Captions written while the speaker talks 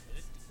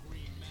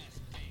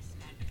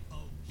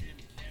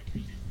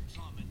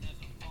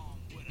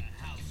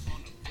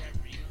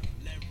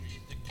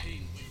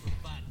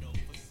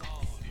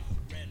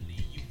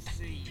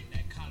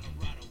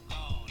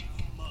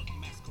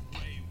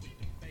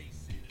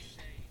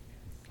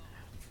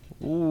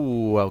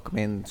Ooh, welcome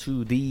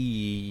into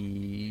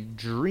the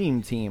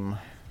Dream Team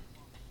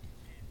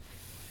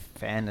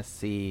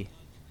Fantasy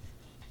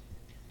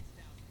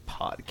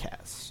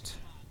Podcast.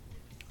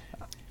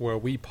 Where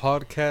we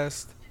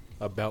podcast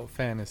about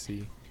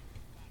fantasy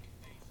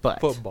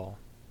But football.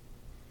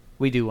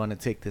 we do want to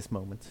take this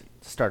moment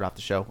to start off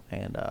the show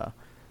and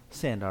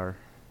send our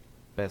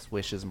best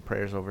wishes and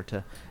prayers over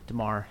to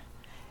Damar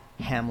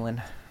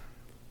Hamlin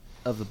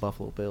of the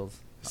Buffalo Bills.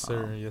 Yes,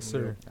 sir. Yes,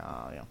 sir.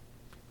 Yeah.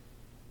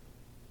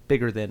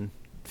 Bigger than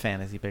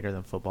fantasy, bigger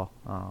than football.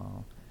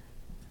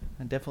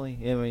 And definitely,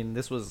 I mean,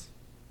 this was,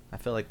 I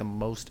feel like, the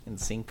most in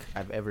sync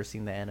I've ever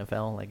seen the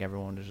NFL. Like,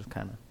 everyone was just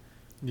kind of,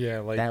 Yeah,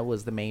 like that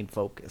was the main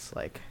focus.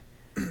 Like,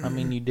 I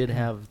mean, you did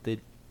have the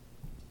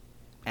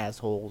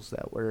assholes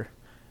that were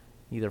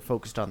either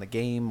focused on the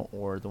game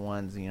or the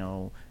ones,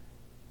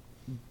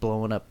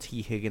 blowing up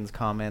T. Higgins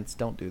comments.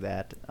 Don't do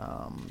that.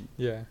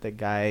 yeah. The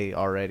guy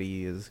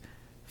already is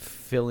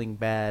feeling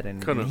bad,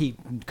 and he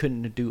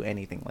couldn't do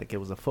anything. Like, it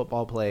was a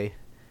football play.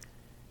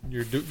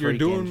 You're Freak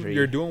doing injury.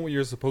 you're doing what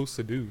you're supposed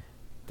to do.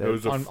 That- It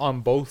was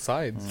On both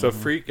sides. It's a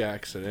freak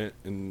accident,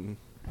 and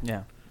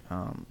Yeah.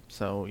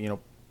 So,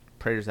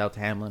 prayers out to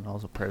Hamlin.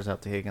 Also, prayers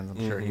out to Higgins. I'm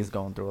sure he's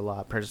going through a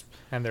lot. Prayers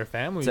And their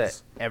families. to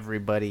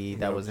everybody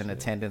that Yep. was in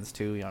attendance,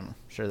 too. I'm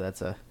sure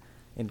that's a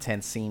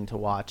intense scene to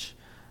watch.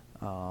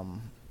 I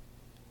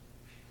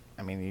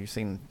mean, you've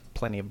seen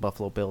plenty of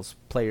Buffalo Bills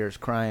players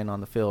crying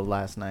on the field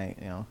last night.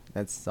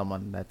 That's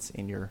someone that's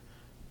in your,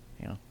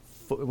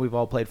 we've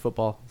all played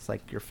football. It's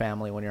like your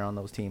family when you're on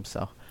those teams.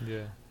 So,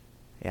 Yeah.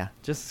 yeah,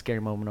 just a scary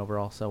moment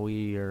overall. So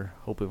we are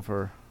hoping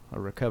for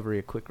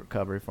a quick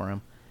recovery for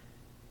him.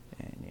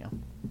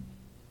 And,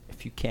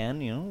 if you can,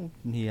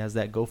 he has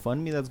that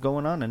GoFundMe that's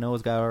going on. I know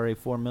it's got already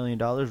 $4 million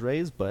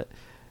raised, but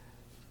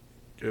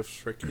gifts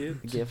for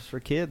kids. gifts for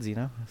kids,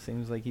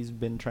 Seems like he's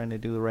been trying to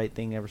do the right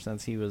thing ever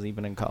since he was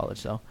even in college.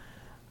 So,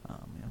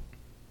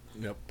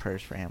 Yep.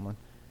 prayers for Hamlin.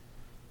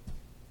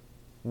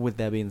 With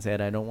that being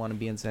said, I don't want to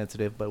be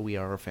insensitive, but we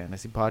are a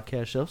fantasy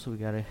podcast show, so we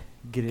got to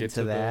get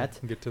into that.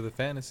 Get to the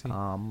fantasy.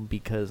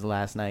 Because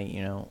last night,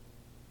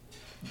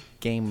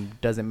 game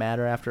doesn't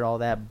matter after all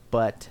that,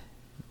 but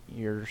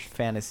your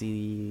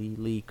fantasy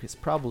league is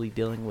probably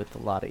dealing with a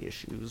lot of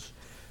issues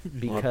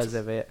because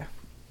of it.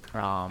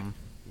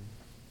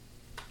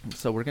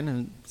 So we're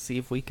going to see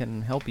if we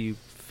can help you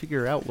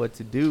figure out what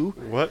to do.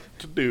 What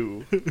to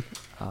do?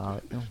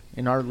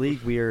 In our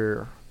league, we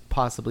are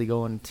possibly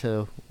going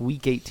to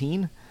week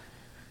 18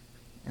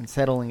 and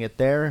settling it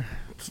there.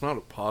 It's not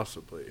a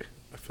possibly.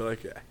 I feel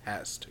like it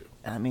has to.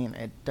 I mean,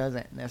 it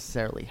doesn't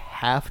necessarily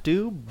have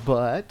to,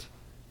 but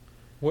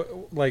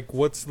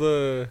What's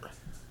the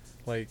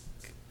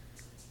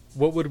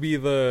what would be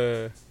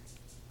the,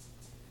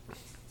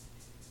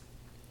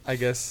 I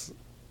guess,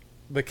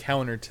 the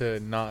counter to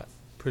not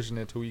pushing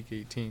it to week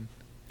 18?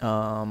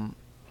 I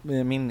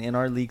mean, in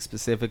our league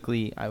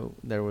specifically,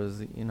 there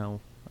was,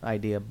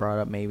 idea brought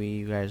up, maybe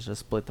you guys just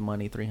split the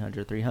money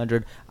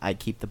 300. I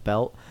keep the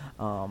belt.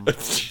 I'm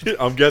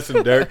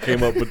guessing Derek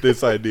came up with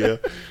this idea.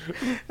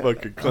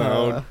 Fucking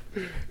clown.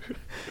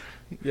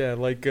 Yeah,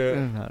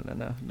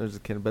 No,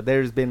 just kidding. But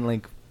there's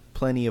been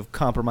plenty of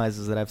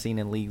compromises that I've seen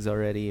in leagues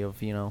already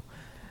of,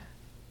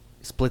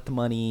 split the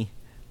money,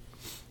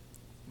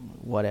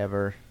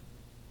 whatever.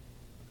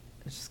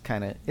 It's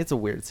just it's a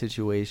weird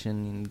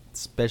situation,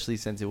 especially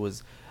since it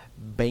was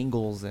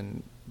Bengals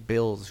and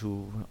Bills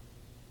who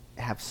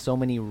have so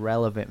many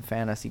relevant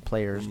fantasy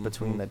players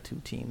between the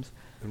two teams.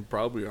 And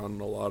probably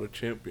on a lot of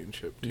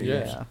championship teams.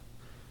 Yeah.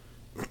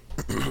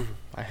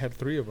 I had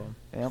 3 of them.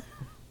 Yep.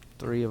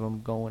 3 of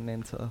them going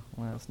into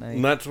last night.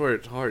 And that's where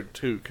it's hard,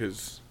 too,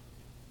 because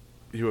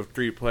you have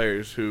 3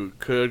 players who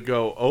could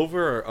go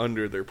over or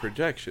under their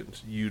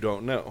projections. You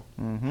don't know.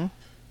 Mm-hmm.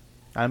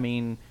 I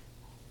mean,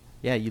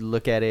 yeah, you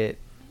look at it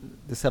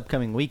this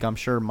upcoming week, I'm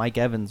sure Mike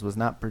Evans was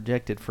not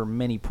projected for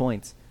many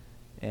points.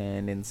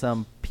 And in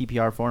some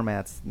PPR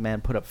formats,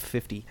 man put up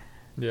 50.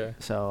 Yeah.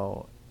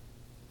 So,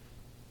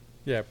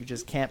 Yeah. you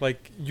just can't.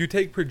 You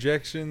take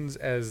projections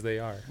as they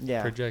are.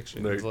 Yeah.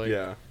 Projections.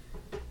 Yeah.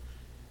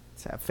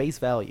 It's at face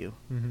value.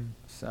 Mm-hmm.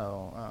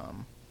 So,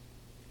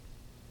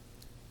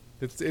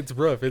 It's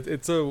rough.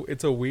 It's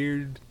a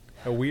weird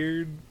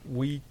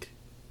week.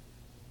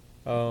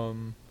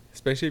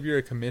 Especially if you're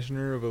a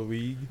commissioner of a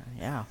league.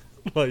 yeah.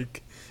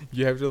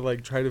 You have to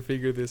try to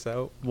figure this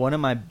out. One of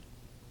my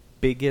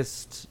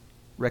biggest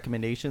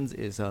recommendations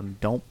is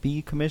don't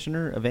be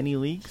commissioner of any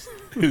leagues.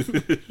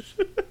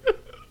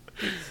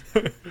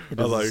 It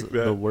I like is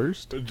that. the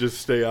worst. Just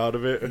stay out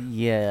of it.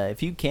 Yeah,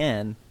 if you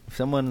can. If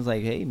someone's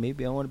like, hey,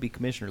 maybe I want to be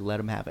commissioner, let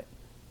them have it.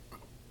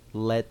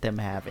 Let them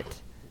have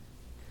it.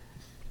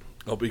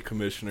 I'll be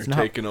commissioner, It's not-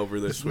 taking over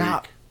this It's week.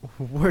 not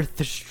worth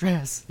the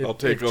stress. I'll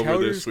take if over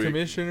Chowder's this week.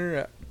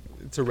 commissioner,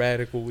 it's a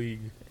radical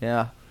league.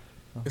 Yeah.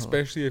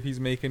 Especially if he's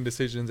making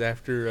decisions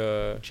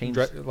after Change-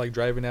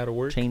 driving out of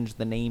work. Change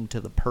the name to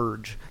the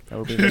Purge. That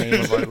would be the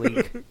name of our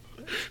league.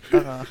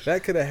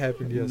 That could have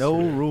happened yesterday. No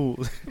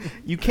rules.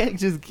 You can't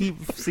just keep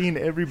seeing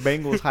every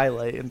Bengals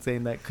highlight and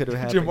saying that could have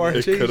happened. Jamar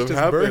It Chase could've just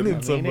happened. burning I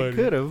mean, somebody. it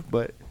could have,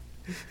 but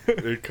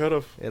It could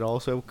have. it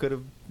also could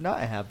have not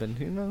happened.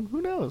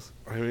 Who knows?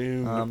 I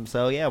mean,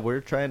 So yeah,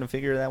 we're trying to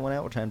figure that one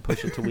out. We're trying to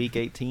push it to week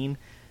 18.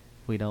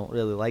 We don't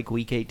really like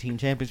week 18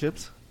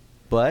 championships,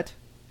 but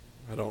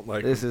I don't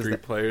like this when is three the-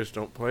 players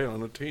don't play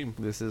on a team.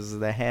 this is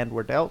the hand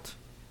we're dealt.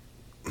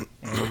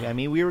 And, I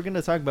mean, we were going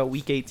to talk about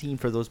week 18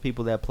 for those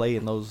people that play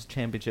in those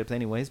championships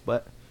anyways,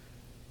 but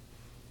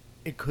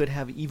it could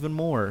have even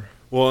more.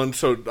 Well, and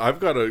so I've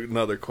got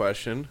another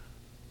question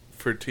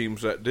for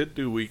teams that did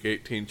do Week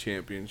 18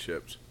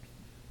 championships.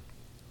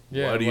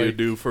 Yeah, what do you like-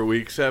 do for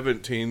Week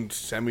 17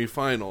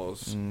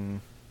 semifinals?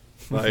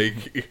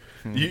 Like,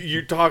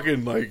 you're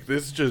talking like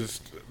this.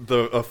 Just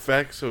the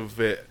effects of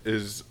it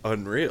is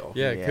unreal.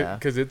 Yeah, Yeah.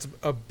 because it's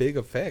a big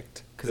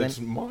effect. It's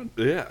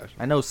yeah.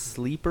 I know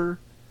Sleeper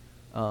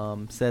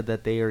said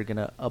that they are going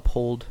to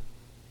uphold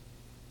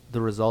the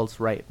results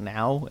right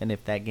now, and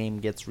if that game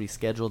gets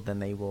rescheduled, then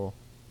they will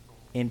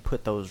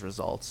input those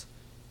results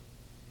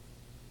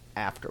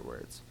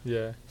afterwards.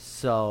 Yeah.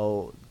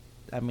 So,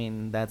 I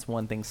mean, that's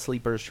one thing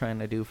Sleeper's trying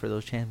to do for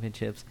those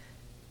championships.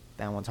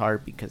 That one's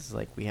hard because,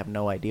 like, we have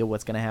no idea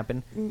what's going to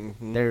happen.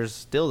 Mhm. There's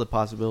still the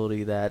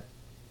possibility that,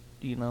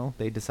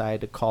 they decide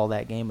to call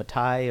that game a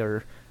tie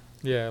or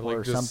Yeah, like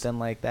or just, something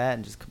like that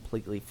and just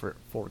completely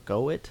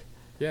forego it.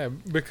 Yeah,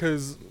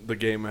 because The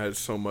game has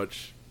so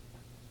much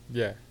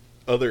yeah,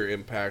 other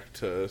impact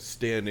to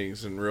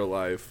standings and real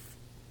life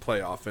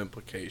playoff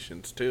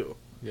implications too.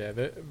 yeah,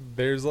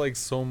 there's like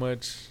so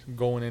much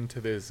going into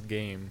this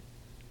game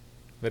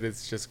that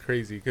it's just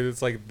crazy because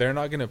it's like they're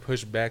not gonna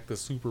push back the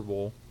Super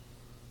Bowl.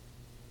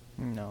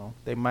 No,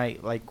 they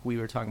might, like we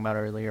were talking about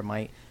earlier,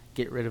 might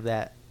get rid of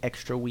that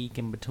extra week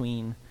in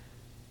between.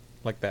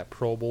 Like that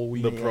Pro Bowl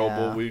week. The Pro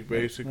Bowl Yeah, week, they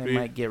basically.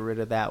 might get rid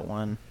of that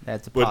one.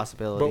 That's a But-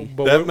 possibility.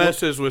 but that what-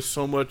 messes with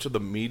so much of the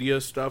media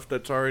stuff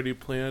that's already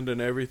planned and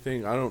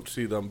everything. I don't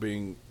see them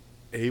being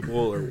able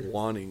or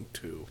wanting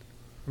to.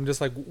 I'm just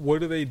like, what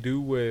do they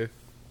do with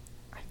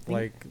I think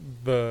like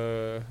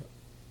the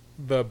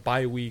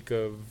bye week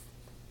of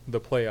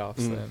the playoffs?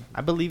 Mm. Then I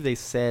believe they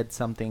said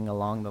something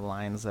along the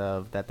lines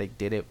of that they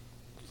did it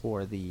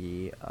for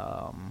the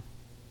I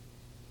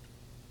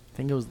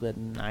think it was the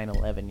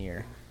 9/11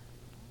 year,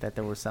 that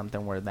there was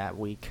something where that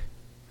week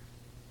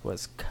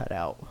was cut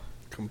out.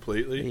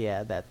 Completely?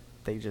 Yeah, that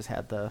they just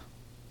had the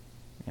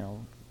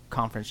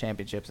conference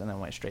championships and then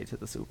went straight to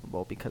the Super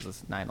Bowl because of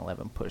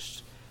 9/11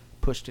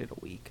 pushed it a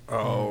week.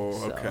 Oh,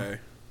 So, okay. I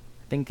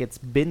think it's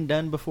been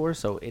done before,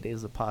 so it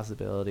is a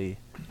possibility.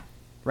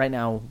 Right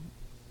now,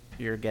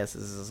 your guess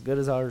is as good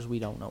as ours. We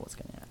don't know what's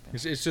going to happen.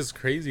 it's just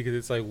crazy because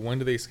it's like, when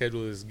do they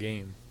schedule this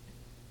game?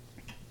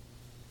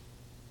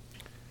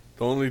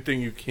 The only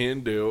thing you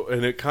can do,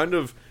 and it kind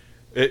of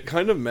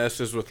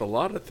messes with a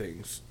lot of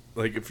things.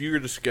 Like if you were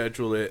to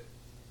schedule it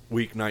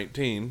week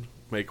 19,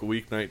 make a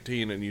week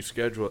 19, and you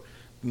schedule it,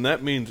 then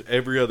that means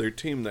every other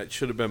team that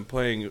should have been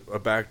playing a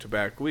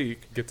back-to-back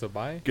week Gets a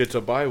bye? gets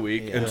a bye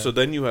week, Yeah. and so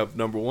then you have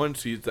number one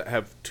seeds that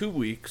have 2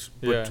 weeks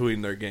Yeah.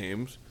 between their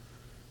games.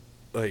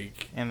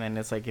 Like, And then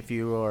it's like if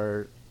you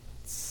are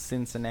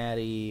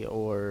Cincinnati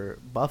or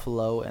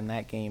Buffalo, and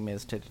that game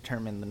is to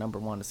determine the number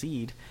one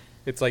seed.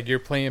 It's like you're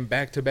playing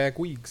back-to-back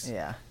weeks.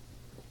 Yeah.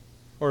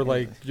 Or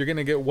like Yeah. you're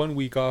gonna get 1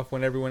 week off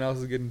when everyone else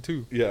is getting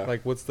 2. Yeah.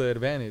 Like, what's the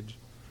advantage?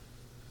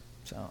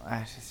 So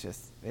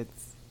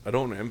it's I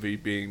don't envy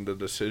being the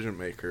decision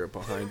maker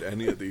behind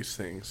any of these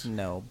things.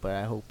 no, but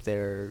I hope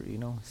there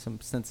some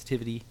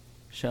sensitivity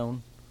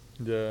shown.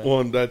 Yeah. Well,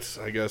 and that's,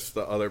 I guess,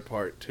 the other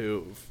part,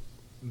 too.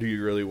 Do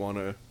you really want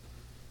to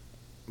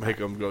make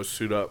them go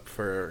suit up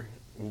for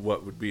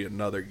what would be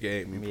another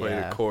game? You play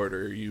Yeah. a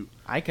quarter,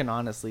 I can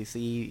honestly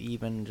see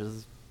even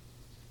just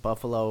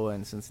Buffalo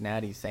and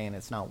Cincinnati saying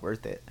it's not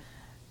worth it,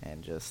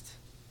 and just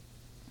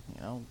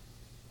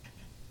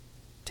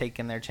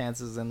taking their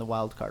chances in the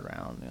wild card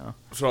round.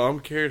 So I'm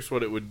curious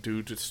what it would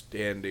do to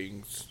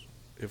standings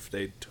if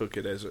they took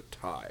it as a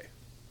tie.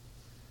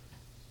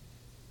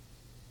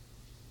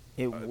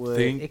 It I would.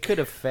 think- It could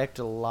affect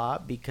a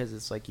lot because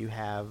it's like you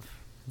have.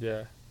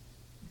 Yeah.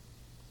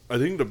 I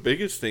think the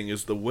biggest thing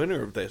is the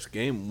winner of this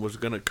game was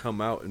going to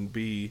come out and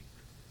be,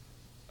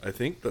 I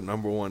think, the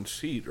number one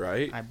seed,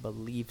 right? I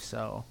believe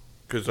so.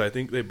 Because I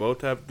think they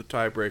both have the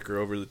tiebreaker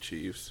over the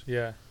Chiefs.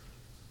 Yeah.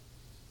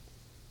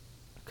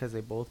 Because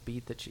they both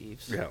beat the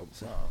Chiefs. Yeah.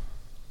 So,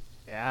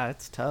 yeah,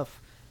 it's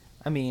tough.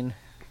 I mean,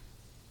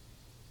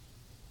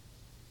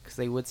 because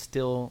they would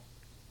still,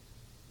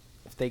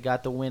 if they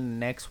got the win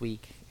next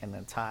week and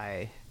a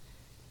tie,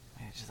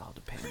 it just all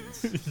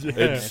depends. Yeah.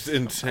 It's so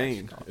much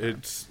insane. going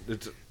on.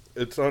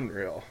 It's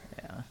unreal.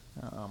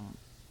 Yeah.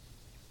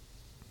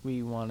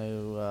 We want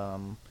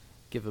to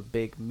give a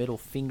big middle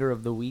finger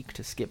of the week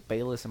to Skip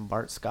Bayless and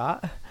Bart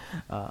Scott.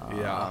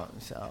 Yeah.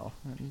 So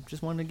I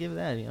just wanted to give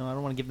that. I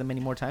don't want to give them any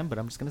more time, but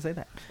I'm just going to say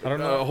that. I don't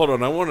know. Hold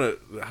on. I want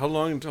to. How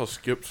long until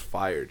Skip's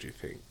fired, do you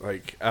think?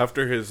 Like,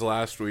 after his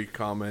last week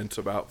comments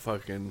about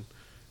fucking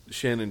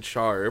Shannon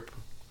Sharp,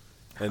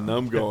 and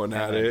them going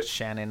And at then it.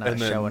 Shannon not And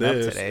then showing up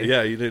this, today.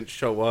 yeah, he didn't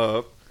show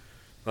up.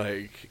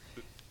 Like,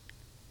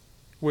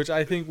 Which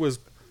I think was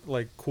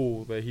like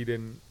cool that he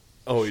didn't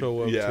oh,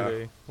 show up yeah.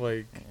 today.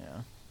 Like,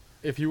 Yeah.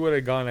 if he would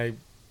have gone,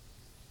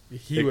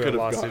 he It would have could've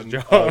lost his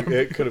gotten- job.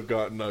 it could have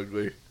gotten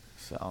ugly.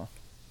 So,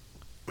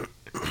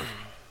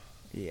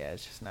 yeah,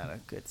 it's just not a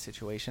good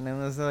situation.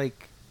 And it's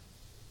like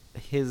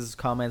his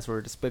comments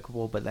were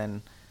despicable, but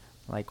then,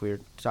 like we were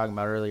talking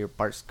about earlier,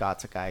 Bart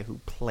Scott's a guy who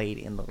played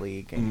in the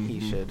league, and he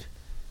Mhm. should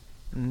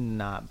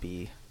not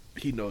be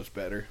He knows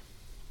better.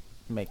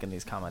 making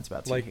these comments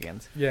about T. Like,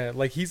 Higgins. yeah,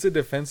 like he's a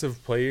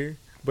defensive player,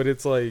 but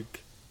it's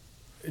like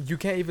you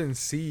can't even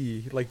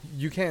see, like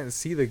you can't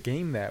see the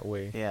game that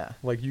way. Yeah.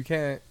 Like you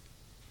can't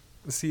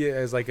see it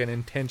as like an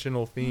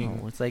intentional thing.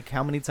 No, it's like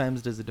how many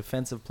times does a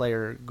defensive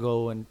player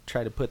go and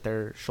try to put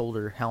their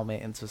shoulder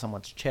helmet into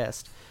someone's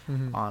chest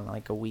Mhm. on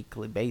like a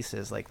weekly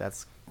basis? Like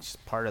that's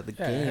just part of the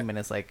Yeah, game, and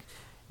it's like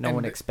no and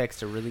one expects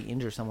to really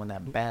injure someone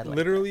that bad. Like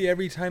Literally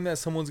every time that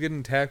someone's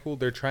getting tackled,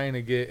 they're trying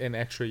to get an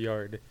extra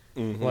yard.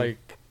 Mhm.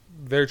 Like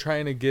they're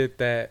trying to get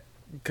that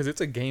because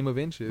it's a game of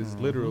inches.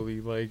 Mhm.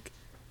 Literally, like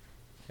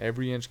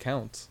every inch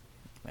counts.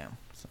 that. Yeah.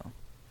 So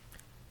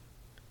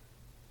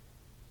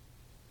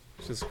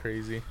It's just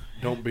crazy.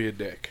 Don't be a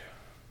dick.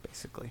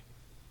 basically,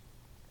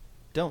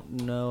 don't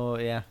know.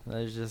 Yeah,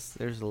 there's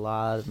a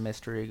lot of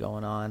mystery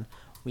going on.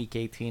 Week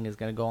 18 is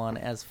going to go on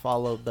as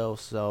followed, though.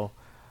 So,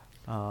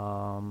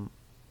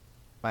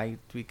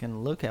 we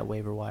can look at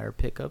waiver wire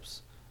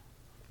pickups.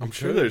 I'm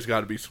sure there's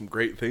got to be some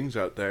great things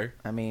out there.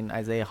 I mean,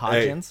 Isaiah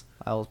Hodgins,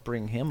 I'll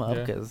bring him up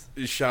Yeah. because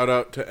Shout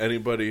out to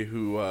anybody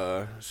who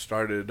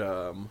started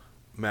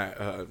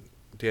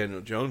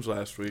Daniel Jones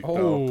last week. though.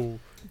 Oh,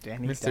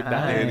 Danny Mr.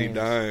 Dimes. Danny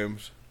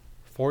Dimes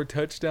 4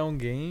 touchdown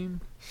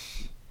game.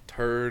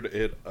 turd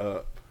it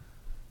up.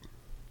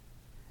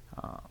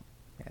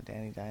 Yeah,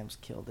 Danny Dimes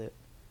killed it.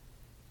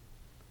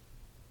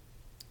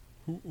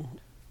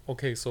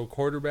 Okay, so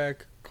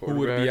quarterback. Who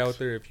would be Quarterbacks. out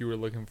there if you were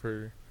looking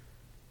for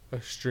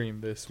a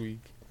stream this week?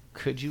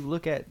 Could you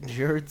look at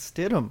Jared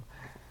Stidham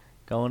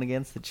going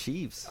against the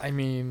Chiefs? I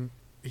mean,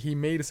 he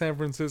made San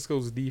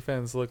Francisco's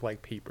defense look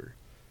like paper.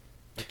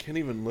 I can't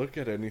even look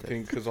at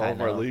anything because all I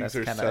of our know, leagues that's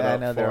are kinda- set I up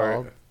know they're for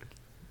all it.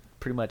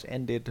 pretty much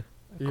ended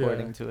Yeah.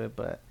 according to it,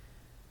 but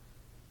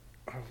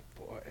Oh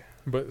boy.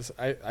 But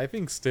I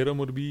think Stidham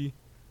would be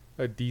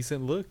a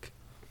decent look.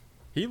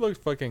 He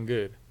looked fucking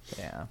good.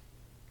 yeah.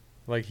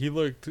 Like, he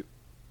looked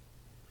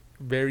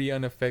very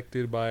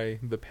unaffected by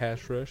the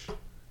pass rush.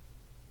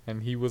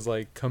 And he was,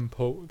 like,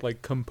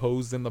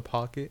 composed in the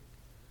pocket.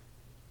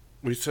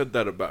 We said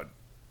that about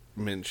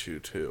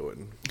Minshew too,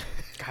 and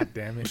God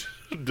damn it.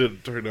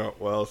 didn't turn out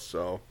well.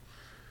 So,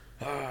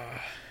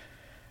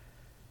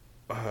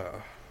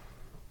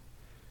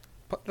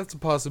 That's a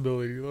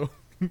possibility, though.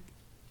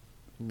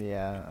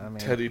 Yeah, I mean,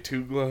 Teddy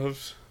Two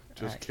Gloves.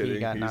 Just kidding. He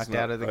got He's knocked not-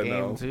 out of the I game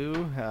know.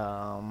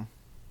 too.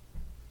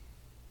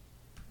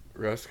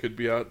 Russ could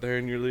be out there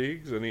in your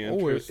leagues. Any Oh,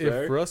 interest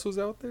there? if Russ was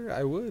out there,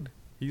 I would.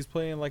 He's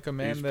playing like a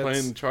man He's that's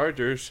playing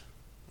Chargers,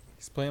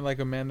 he's playing like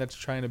a man that's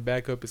trying to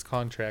back up his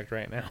contract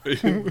right now.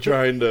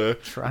 trying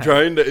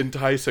to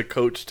entice a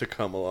coach to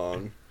come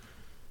along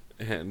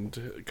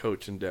and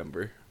coach in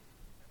Denver.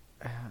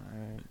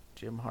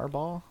 Jim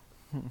Harbaugh,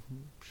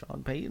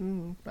 Sean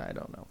Payton. I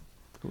don't know.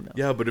 Who knows?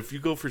 Yeah, but if you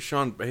go for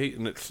Sean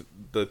Payton, it's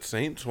the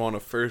Saints want a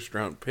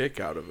first-round pick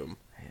out of him.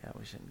 Yeah,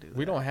 we shouldn't do that.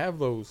 We don't have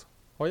those.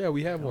 Oh yeah,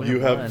 we have one. You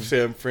have have one.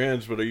 Sam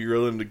Franz, but are you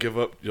willing to give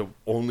up the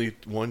only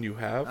one you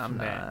have? I'm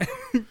Nah.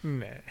 not.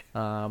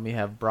 Nah. You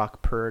have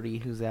Brock Purdy,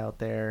 who's out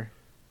there.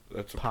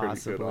 That's a pretty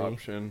Possibly. good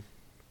option.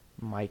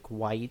 Mike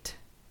White.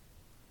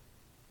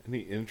 Any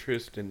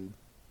interest in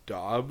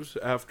Dobbs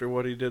after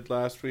what he did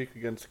last week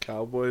against the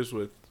Cowboys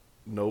with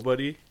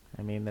nobody?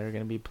 I mean, they're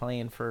going to be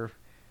playing for.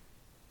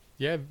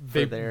 Yeah,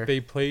 their- they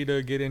play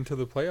to get into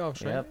the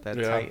playoffs, right? Yep, that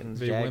Yeah. Titans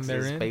They win, Jags they're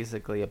is in.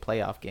 basically a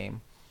playoff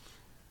game.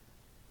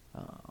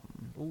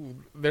 Ooh,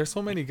 there's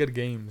so many good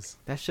games.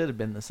 That should have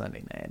been the Sunday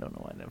night. I don't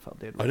know what NFL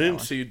did. With I that didn't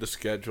one. see the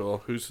schedule.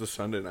 Who's the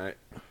Sunday night?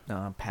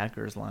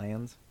 Packers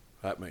Lions.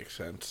 That makes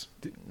sense.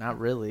 Not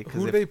really, Who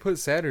because did they put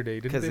Saturday?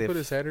 Didn't 'cause they put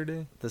if- a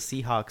Saturday? the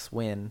Seahawks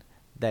win,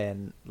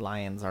 then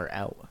Lions are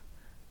out.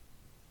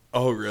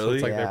 Oh, So really?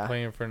 it's like Yeah. they're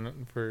playing for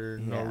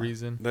no Yeah.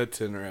 reason.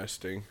 That's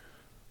interesting.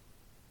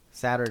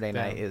 Saturday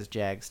night Damn. is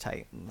Jags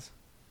Titans.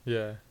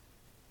 Yeah.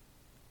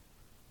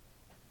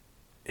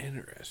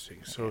 Interesting.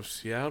 So if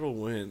Seattle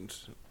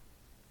wins,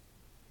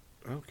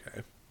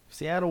 okay.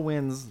 Seattle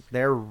wins,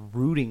 they're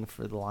rooting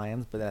for the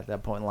Lions, but at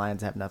that point,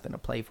 Lions have nothing to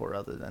play for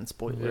other than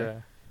spoiler.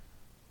 Yeah.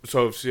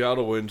 So if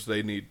Seattle wins,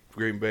 they need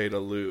Green Bay to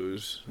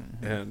lose,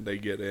 Mhm. and they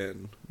get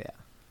in. Yeah.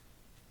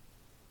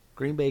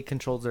 Green Bay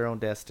controls their own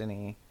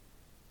destiny.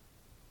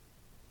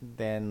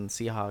 Then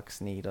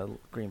Seahawks need a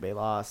Green Bay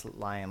loss.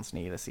 Lions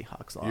need a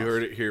Seahawks loss. You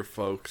heard it here,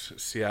 folks.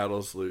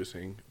 Seattle's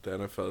losing. The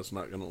NFL's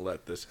not going to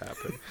let this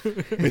happen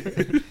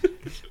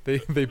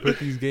They put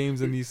these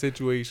games in these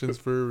situations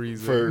for a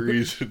reason. for a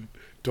reason.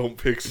 Don't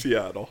pick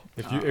Seattle.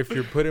 If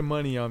you're putting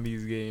money on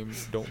these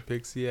games, don't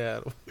pick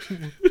Seattle.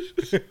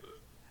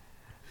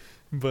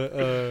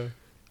 But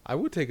I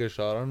would take a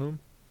shot on him.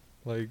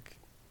 Like,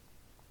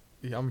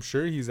 yeah, I'm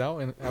sure he's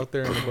out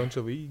there in a bunch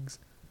of leagues.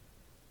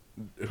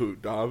 Who,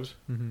 Dobbs?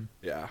 Mm-hmm.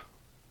 Yeah.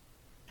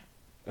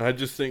 I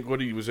just think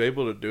what he was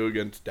able to do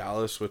against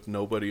Dallas with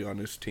nobody on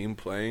his team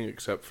playing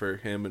except for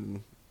him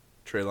and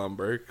Treylon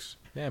Burks.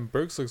 Yeah, and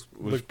Burks was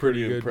looked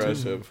pretty good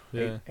impressive.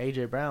 Too. Yeah,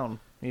 AJ Brown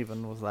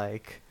even was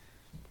like,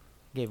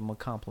 gave him a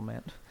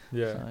compliment.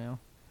 yeah. So, you know,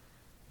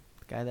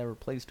 the guy that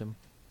replaced him.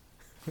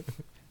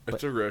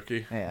 It's a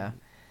rookie. Yeah.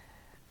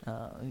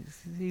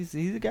 He's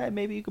a guy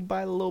maybe you can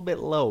buy a little bit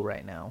low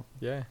right now.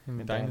 Yeah, in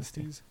the In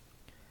dynasties.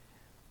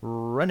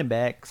 Running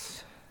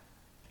backs.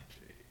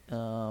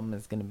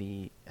 Is going to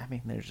be, I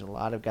mean, there's a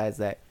lot of guys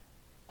that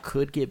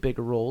could get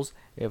bigger roles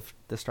if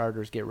the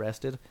starters get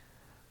rested.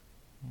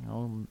 You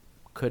know,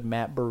 could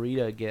Matt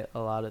Breida get a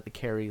lot of the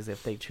carries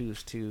if they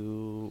choose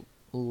to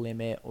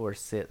limit or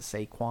sit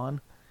Saquon?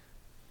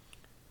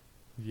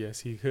 Yes,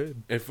 he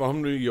could. If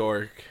I'm New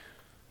York,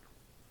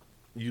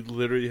 you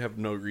literally have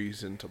no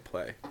reason to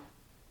play.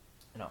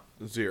 No.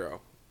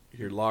 Zero.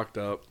 You're locked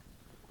up.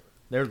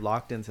 They're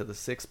locked into the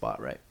 6th spot,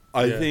 right?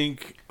 I Yeah.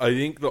 think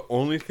the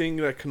only thing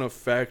that can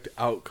affect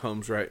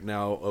outcomes right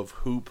now of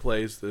who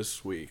plays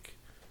this week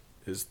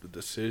is the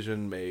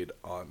decision made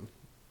on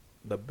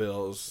the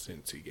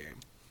Bills-Cincy game.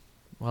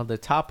 Well, the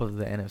top of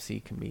the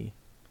NFC can be.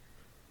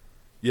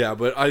 Yeah,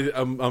 but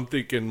I'm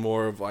thinking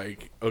more of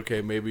like,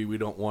 okay, maybe we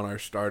don't want our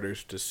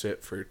starters to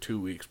sit for 2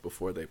 weeks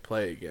before they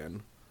play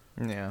again,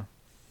 Yeah.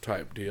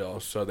 type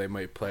deal. So they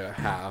might play a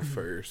half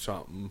or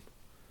something.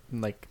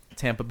 Like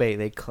Tampa Bay,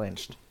 they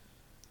clinched.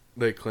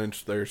 They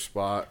clinched their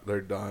spot.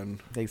 They're done.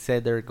 They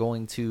said they're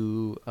going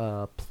to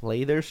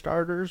play their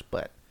starters,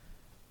 but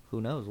who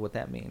knows what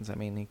that means. I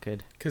mean, he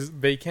could. Because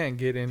they can't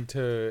get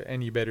into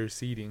any better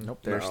seating. Nope,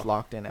 they're No.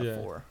 locked in at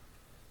Yeah. 4.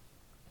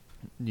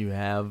 You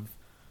have,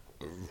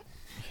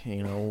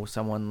 you know,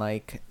 someone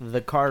like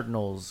the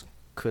Cardinals.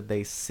 Could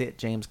they sit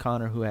James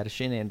Conner, who had a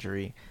shin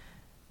injury,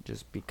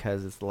 just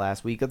because it's the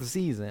last week of the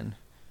season?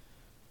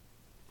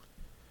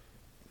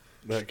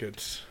 That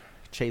gets.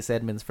 Chase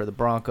Edmonds for the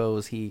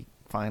Broncos. He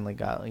finally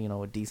got, you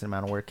know, a decent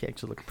amount of work. He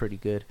actually looked pretty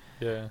good.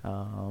 Yeah.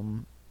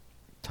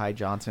 Ty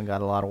Johnson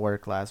got a lot of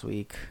work last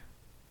week.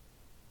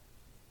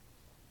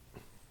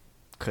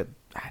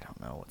 I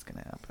don't know what's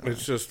gonna happen.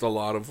 It's just a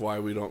lot of why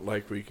we don't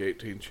like Week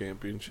 18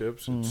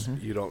 championships. It's,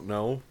 Mhm. You don't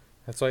know.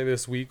 That's why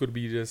this week would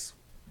be it's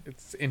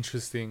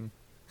interesting.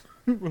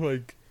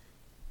 Like,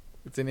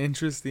 it's an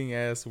interesting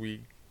ass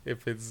week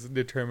if it's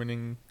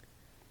determining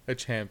a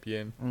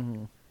champion.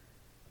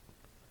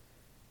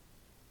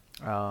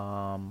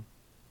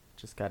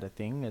 Just got a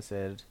thing. It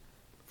said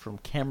from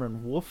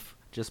Cameron Wolf.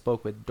 Just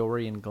spoke with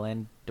Dorian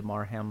Glenn,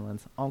 Damar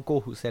Hamlin's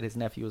uncle, who said his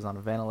nephew was on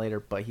a ventilator,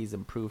 but he's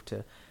improved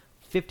to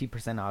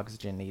 50%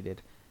 oxygen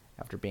needed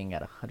after being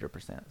at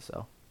 100%.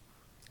 So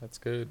That's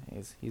good.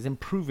 he's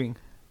improving.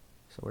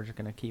 So we're just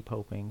gonna keep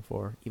hoping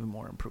for even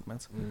more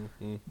improvements.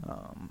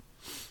 Mm-hmm.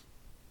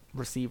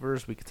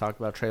 Receivers, we could talk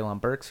about Treylon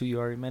Burks, who you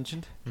already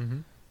mentioned, Mm-hmm.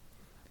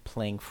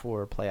 playing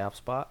for a playoff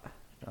spot.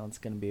 It's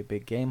gonna be a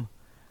big game.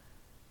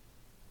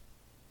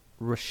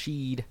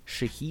 Rashid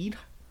Shaheed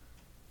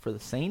for the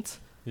Saints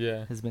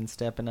Yeah. has been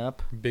stepping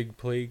up. Big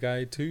play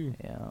guy, too.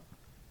 Yeah.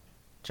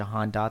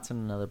 Jahan Dotson,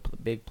 another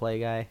big play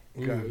guy.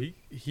 Ooh,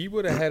 he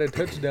would have had a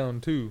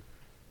touchdown, too.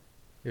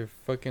 If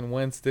fucking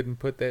Wentz didn't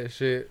put that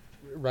shit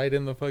right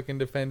in the fucking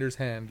defender's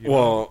hand. You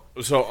know?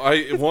 Well,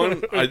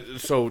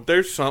 so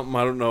there's something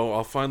I don't know.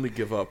 I'll finally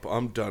give up.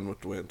 I'm done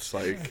with Wentz.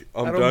 Like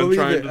I'm I don't done believe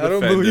trying it. to I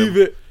defend don't believe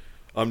him. it.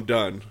 I'm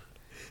done.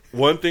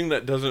 One thing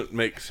that doesn't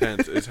make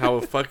sense is how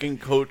a fucking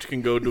coach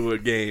can go to a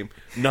game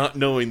not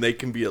knowing they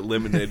can be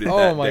eliminated. Oh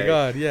that my day.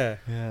 god, yeah.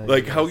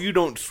 Like how you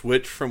don't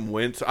switch from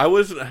Wentz.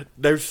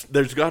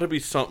 There's got to be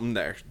something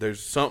there.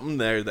 There's something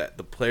there that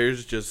the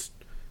players just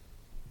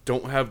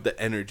don't have the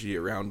energy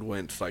around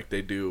Wentz like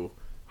they do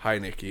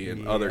Heineke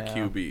and other Yeah.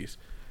 QBs.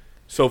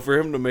 So for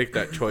him to make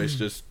that choice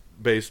just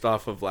based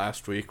off of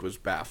last week was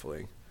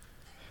baffling.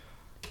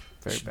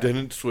 Very bad.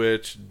 Didn't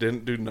switch,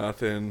 didn't do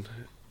nothing,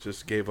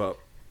 just gave up.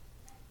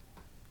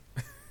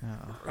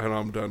 Oh. And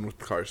I'm done with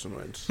Carson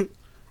Wentz.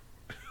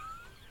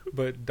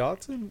 But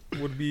Dotson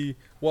would be,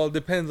 well, it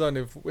depends on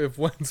if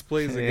Wentz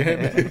plays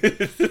again.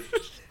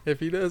 If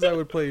he does, I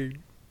would play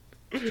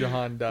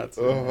Jahan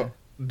Dotson.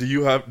 Do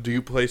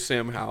you play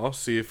Sam Howell?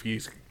 See if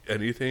he's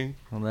anything.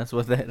 Well,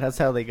 that's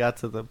how they got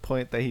to the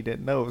point that he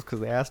didn't know, was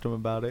because they asked him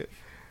about it.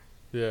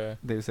 Yeah.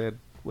 They said,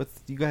 "What's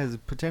you guys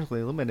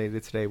potentially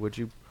eliminated today? Would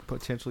you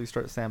potentially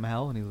start Sam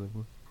Howell?" And he was like,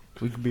 well,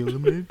 "We could be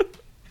eliminated."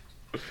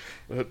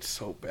 That's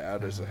so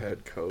bad as a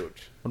head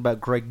coach. What about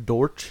Greg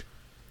Dortch?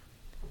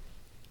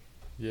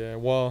 Yeah,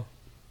 well,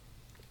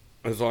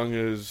 As long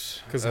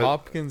as because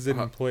Hopkins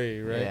didn't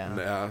play, right? Yeah.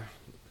 Nah.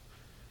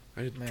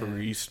 I had Man.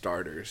 3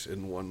 starters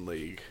in one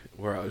league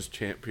where I was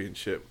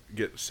championship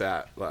get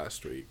sat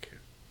last week.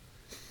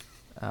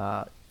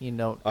 You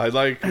know,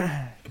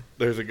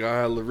 There's a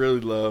guy I really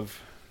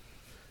love.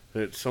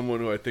 And it's someone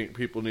who I think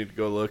people need to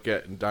go look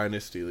at in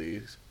dynasty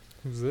leagues.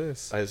 Who's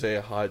this?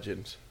 Isaiah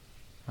Hodgins.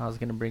 I was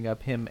going to bring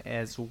up him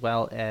as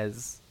well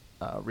as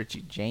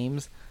Richie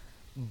James,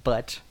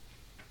 but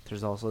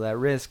there's also that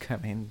risk. I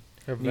mean,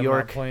 Of New them not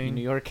York, playing.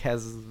 New York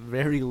has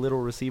very little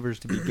receivers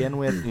to begin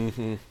with.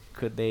 Mm-hmm.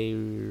 Could they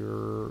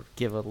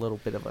give a little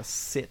bit of a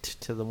sit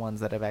to the ones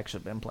that have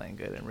actually been playing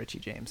good, and Richie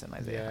James and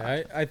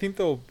Isaiah Hodgins? I think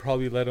they'll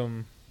probably let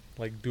him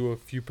like do a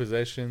few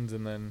possessions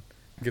and then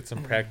get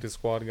some practice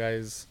squad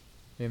guys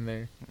in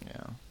there.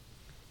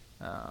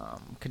 Yeah.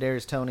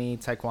 Kadarius Toney,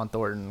 Tyquan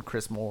Thornton,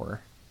 Chris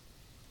Moore.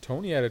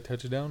 Tony had a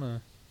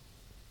touchdown.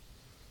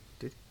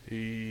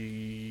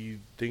 He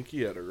think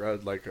he had a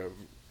run like a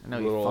I know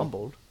little... he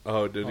fumbled.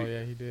 Oh, did Oh he?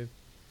 yeah, he did.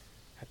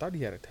 I thought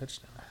he had a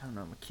touchdown. I don't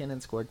know.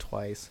 McKinnon scored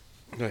twice.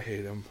 I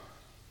hate him.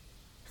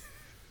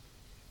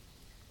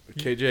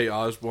 KJ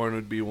Osborne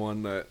would be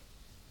one that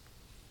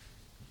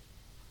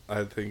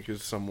I think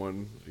is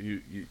someone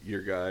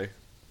your guy.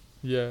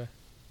 Yeah.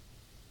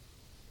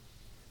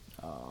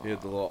 He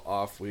had the little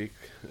off week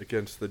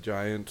against the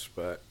Giants,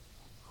 but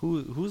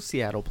Who's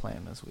Seattle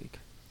playing this week?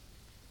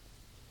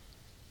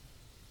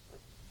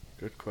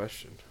 good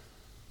question.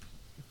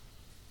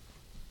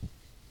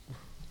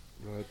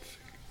 Let's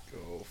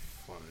go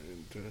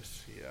find a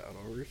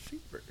Seattle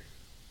receiver.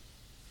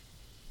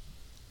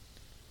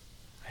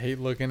 I hate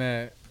looking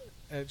at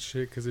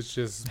shit because it's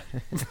just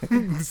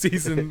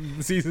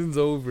season's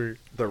over.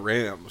 The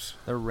Rams.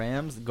 The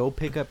Rams go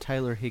pick up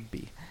Tyler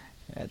Higbee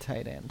at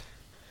tight end.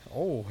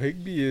 Oh,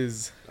 Higbee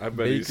is I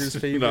bet Baker's he's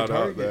favorite not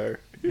target. out there.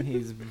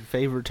 He's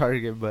favorite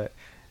target, but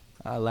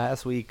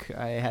last week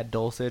I had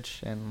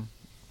Dulcich, and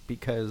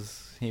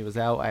because he was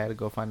out, I had to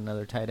go find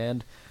another tight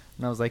end.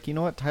 And I was like, you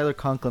know what? Tyler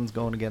Conklin's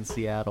going against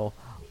Seattle.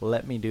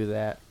 Let me do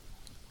that.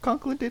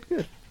 Conklin did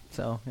good.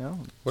 So, you know.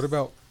 What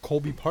about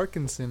Colby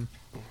Parkinson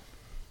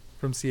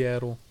from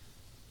Seattle?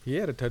 He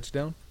had a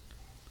touchdown.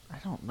 I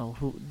don't know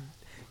who.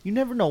 You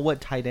never know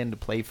what tight end to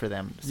play for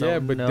them. So yeah,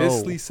 but no.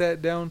 Disley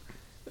sat down.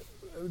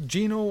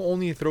 Gino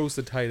only throws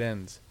to tight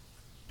ends.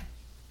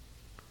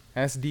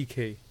 Ask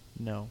DK.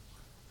 No.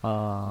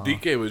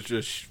 DK was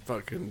just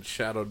fucking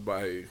shadowed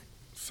by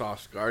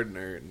Sauce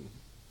Gardner and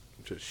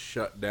just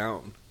shut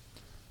down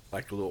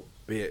like a little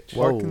bitch.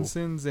 Whoa.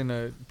 Parkinson's in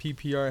a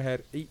PPR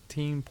had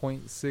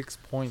 18.6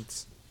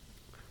 points.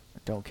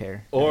 Don't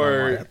care.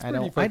 Or- That's I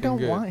don't. pretty I don't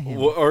fucking want good. him.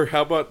 Or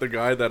how about the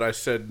guy that I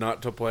said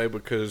not to play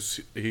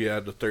because he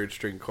had a third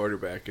string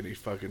quarterback and he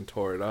fucking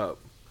tore it up?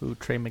 Who?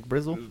 Trey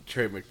McBrizzle?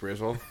 Trey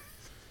McBrizzle.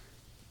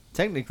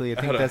 Technically, I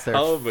think Had a that's their.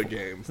 hell of a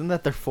game. Isn't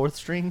that their fourth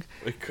string?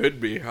 It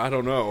could be. I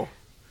don't know.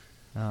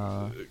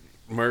 Uh,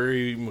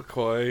 Murray,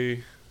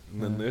 McCoy,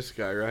 and then this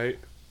guy, right?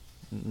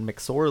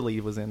 McSorley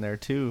was in there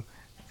too,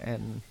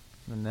 and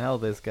now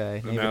this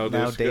guy. And Now,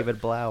 now this guy. David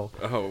Blau,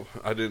 Oh,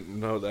 I didn't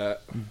know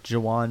that.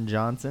 Jawan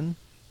Johnson.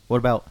 What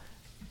about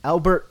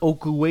Albert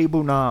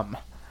Okuwebunam?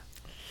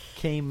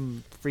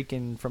 Came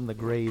freaking from the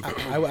grave.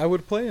 I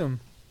would play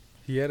him.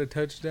 He had a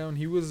touchdown.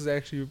 He was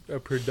actually a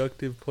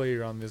productive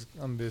player on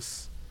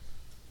this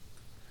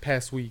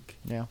past week.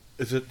 Yeah.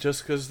 Is it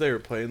just because they were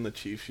playing the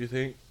Chiefs, you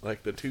think?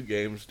 Like, the two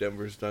games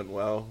Denver's done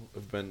well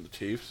have been the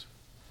Chiefs?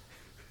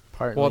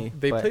 Partly. Well,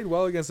 they but played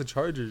well against the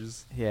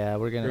Chargers Yeah,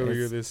 we're gonna.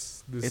 earlier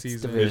it's- this it's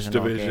season. division. It's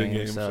Divisional division game,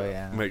 games, so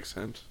yeah. Makes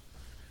sense.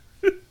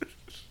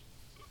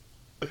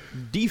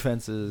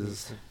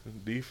 defenses.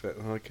 Defense.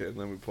 Okay,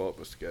 let me pull up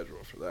a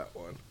schedule for that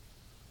one.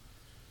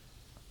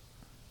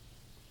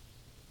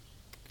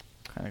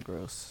 Kind of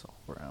gross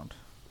all around.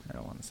 I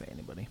don't want to say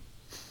anybody.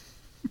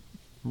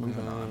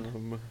 Moving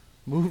on.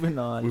 Moving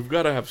on. We've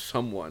got to have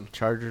someone.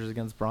 Chargers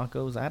against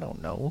Broncos. I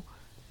don't know.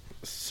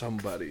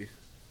 Somebody.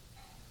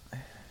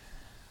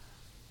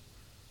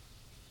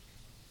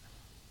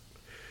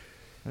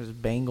 There's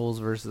Bengals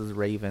versus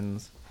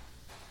Ravens.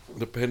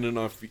 Depending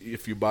on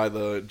if you buy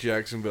the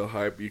Jacksonville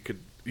hype, you could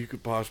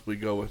possibly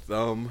go with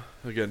them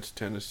against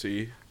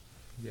Tennessee.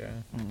 Yeah.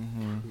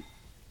 Mm-hmm.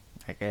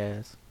 I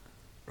guess.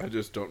 I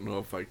just don't know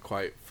if I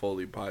quite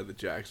fully buy the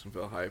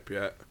Jacksonville hype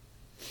yet.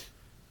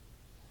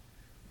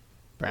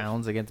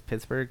 Browns against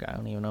Pittsburgh. I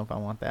don't even know if I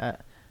want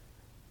that.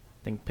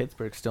 I think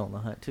Pittsburgh's still in the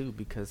hunt too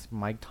because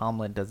Mike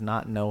Tomlin does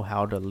not know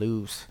how to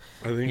lose.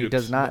 I think He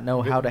does not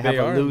know how to They have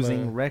are a in the- losing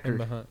in the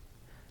record. hunt.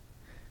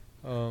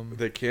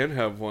 They can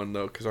have one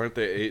though, because aren't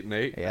they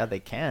 8-8? Yeah, they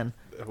can.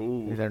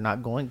 Ooh, They're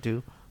not going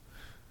to.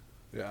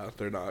 yeah,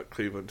 they're not.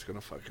 Cleveland's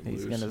gonna fucking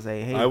He's lose. gonna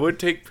say, "Hey." I would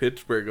take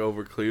Pittsburgh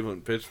over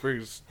Cleveland.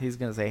 Pittsburgh's. He's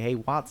gonna say, "Hey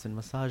Watson,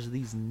 massage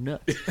these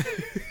nuts."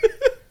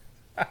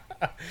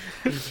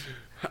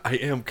 I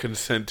am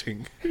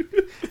consenting.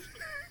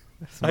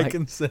 It's I Mike-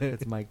 can say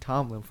It's Mike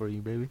Tomlin for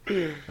you, baby.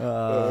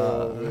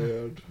 Oh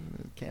man.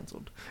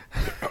 Canceled.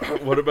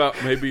 What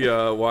about maybe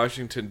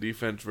Washington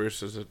defense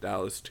versus a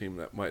Dallas team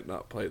that might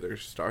not play their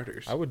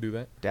starters? I would do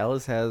that.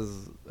 Dallas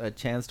has a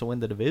chance to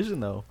win the division,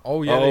 though.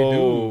 Oh yeah, they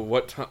do.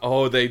 What time?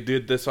 Oh, they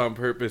did this on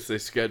purpose. They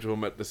schedule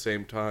them at the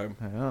same time.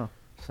 I know.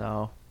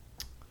 So,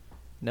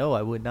 no,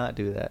 I would not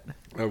do that.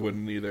 I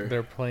wouldn't either.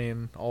 They're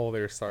playing all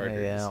their starters.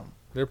 Yeah.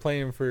 They're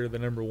playing for the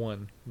number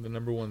one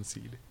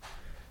seed.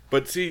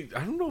 But see,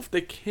 I don't know if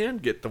they can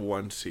get the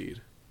 1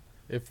 seed.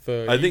 If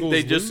the I think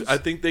Eagles lose, I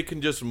think they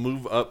can just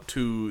move up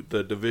to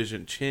the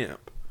division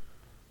champ.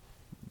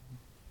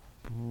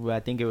 I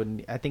think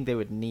they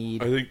would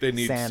need. I think they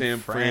need San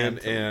Fran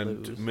to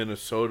and lose,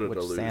 Minnesota which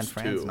to lose San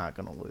Fran's too. not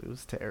going to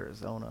lose to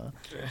Arizona.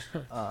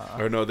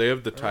 Or no, they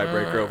have the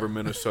tiebreaker over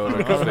Minnesota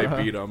because they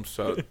beat them.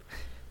 So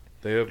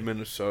they have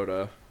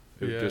Minnesota.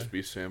 It would Yeah. just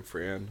be San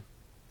Fran.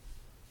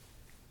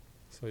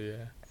 so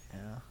yeah,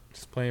 Yeah.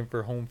 just playing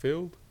for home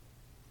field.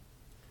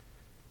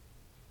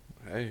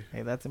 Hey,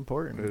 Hey, that's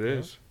important. it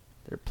is.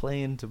 They're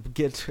playing to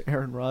get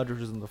Aaron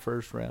Rodgers in the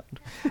first round.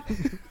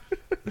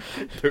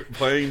 They're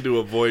playing to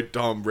avoid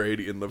Tom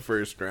Brady in the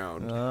first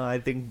round. I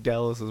think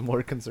Dallas is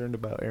more concerned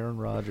about Aaron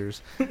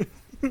Rodgers.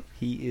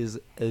 He is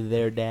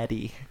their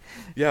daddy.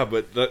 Yeah,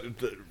 but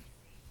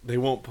they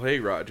won't play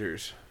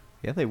Rodgers.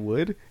 Yeah, they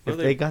would. No, If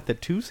they- they got the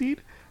 2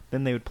 seed,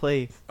 then they would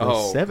play the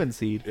Oh, 7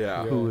 seed,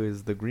 yeah. who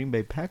is the Green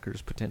Bay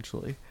Packers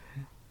potentially.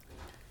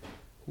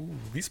 Ooh,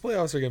 these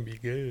playoffs are gonna be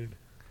good.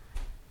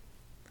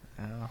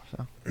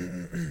 So.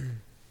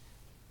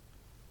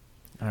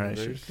 All right,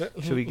 There's-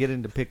 should we get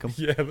into pick 'em?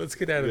 Yeah, let's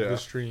get out of Yeah. the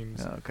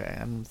streams. Okay,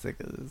 I'm sick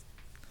of this.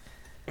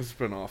 It's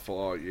been awful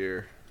all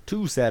year.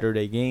 2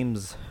 Saturday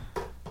games,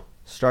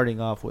 starting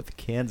off with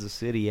Kansas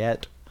City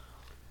at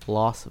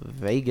Las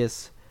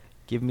Vegas.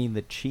 Give me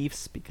the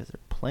Chiefs because they're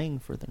playing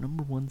for the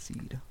number 1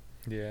 seed.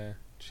 Yeah,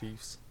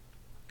 Chiefs.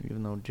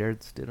 Even though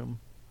Jared Stidham,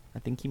 I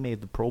think he made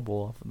the Pro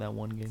Bowl off of that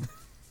one game.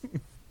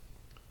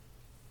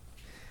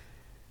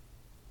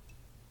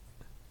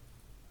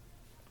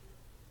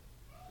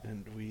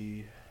 And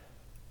we...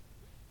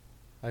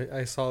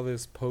 I saw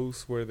this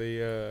post where they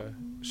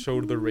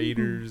showed the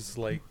Raiders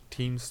like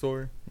team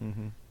store,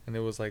 Mm-hmm. and it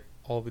was like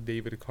all the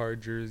David Carr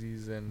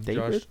jerseys and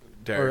David?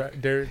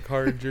 Derek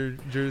Carr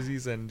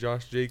jerseys and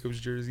Josh Jacobs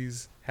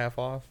jerseys half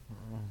off.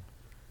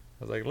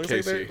 I was like,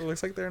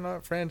 looks like they're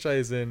not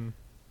franchising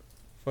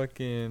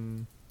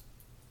fucking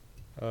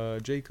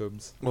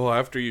Jacobs. Well,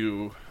 after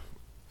you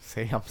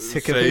Say I'm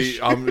sick of this.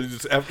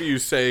 say, after you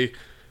say,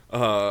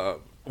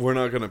 we're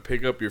not going to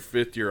pick up your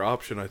 5th-year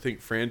option, I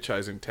think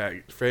franchise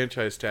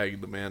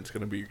tagging the man's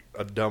going to be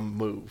a dumb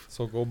move.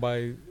 So go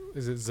by,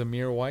 is it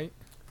Zamir White?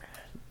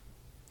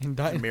 In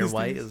Amir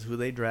White Dynasties? is who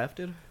they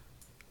drafted.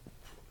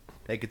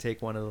 They could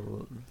take one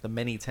of the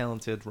many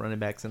talented running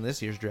backs in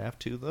this year's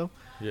draft too, though.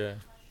 Yeah.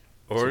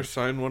 Or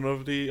sign one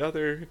of the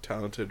other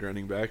talented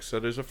running backs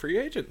that is a free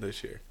agent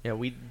this year. Yeah,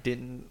 we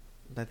didn't.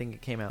 I think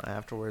it came out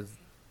afterwards.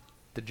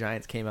 The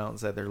Giants came out and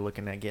said they're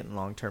looking at getting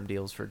long-term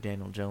deals for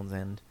Daniel Jones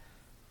and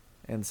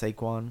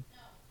Saquon.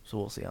 So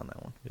we'll see on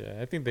that one. Yeah,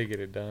 I think they get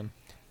it done.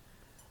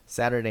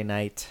 Saturday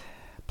night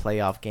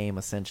playoff game,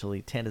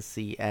 essentially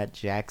Tennessee at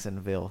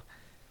Jacksonville.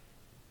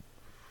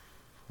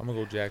 I'm going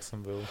to go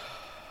Jacksonville.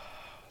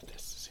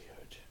 This is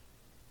huge.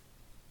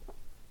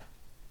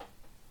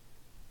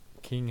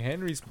 King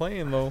Henry's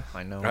playing, though.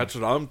 I know. That's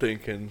what I'm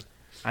thinking.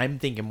 I'm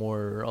thinking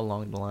more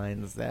along the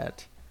lines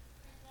that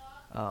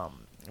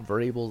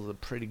Vrabel's a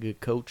pretty good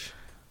coach.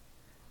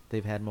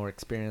 They've had more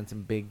experience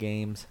in big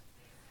games.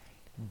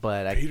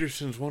 But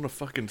Peterson's won a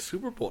fucking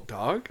Super Bowl,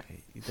 dog.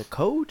 the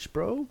coach,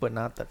 bro, but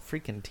not the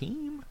freaking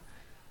team.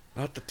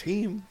 Not the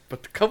team,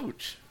 but the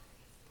coach.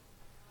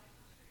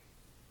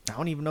 I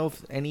don't even know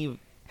if any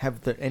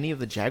of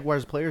the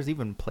Jaguars players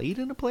even played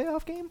in a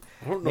playoff game.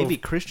 I don't know. Maybe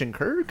Christian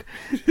Kirk.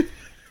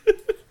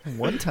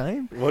 One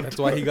time. That's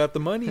why he got the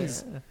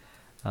monies.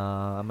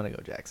 I'm gonna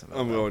go Jacksonville.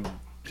 I'm though. going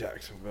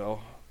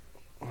Jacksonville.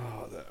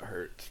 Oh, that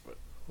hurts. But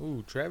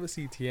Ooh, Travis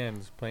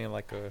Etienne's playing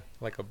like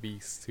a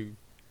beast, too.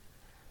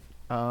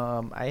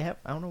 I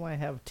don't know why I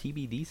have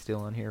TBD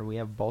still on here. We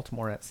have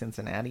Baltimore at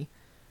Cincinnati.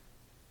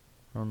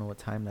 I don't know what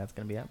time that's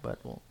gonna be at, but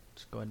we'll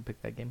just go ahead and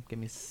pick that game. Give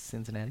me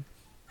Cincinnati.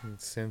 And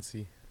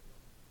Cincy.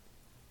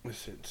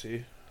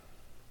 Cincy.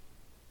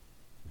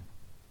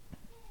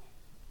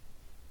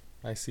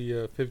 I see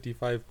a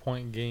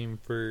 55-point game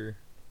for...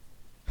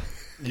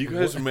 You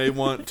guys may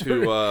want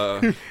to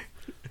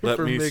let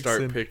For me Mixon.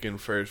 start picking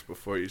first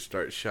before you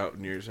start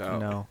shouting yours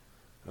out. No,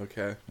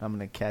 Okay. I'm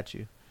gonna catch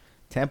you.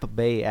 Tampa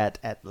Bay at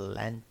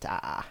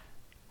Atlanta.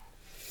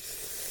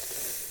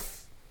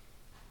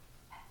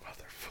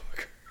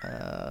 Motherfucker.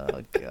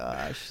 Oh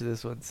gosh,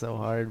 this one's so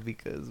hard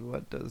because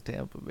what does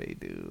Tampa Bay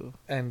do?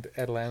 And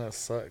Atlanta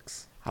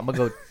sucks. I'm gonna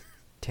go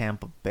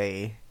Tampa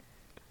Bay.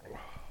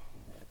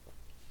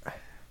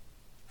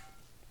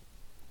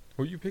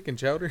 Who you picking,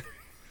 Chowder?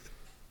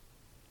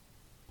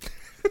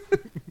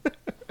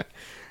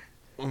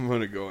 I'm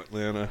going to go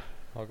Atlanta.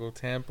 I'll go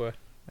Tampa.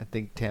 I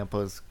think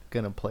Tampa's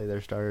gonna play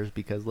their starters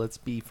because let's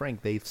be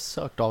frank, they've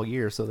sucked all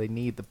year, so they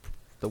need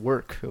the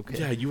work. Okay.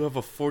 Yeah, you have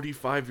a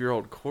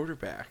 45-year-old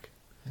quarterback.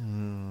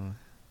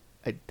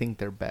 I think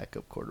their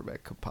backup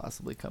quarterback could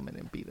possibly come in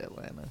and beat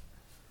Atlanta.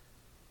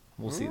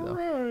 We'll see though.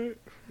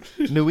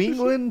 Right. New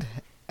England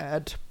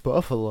at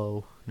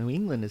Buffalo. New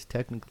England is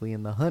technically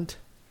in the hunt.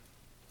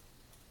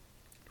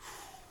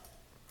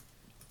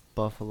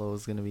 Buffalo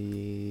is going to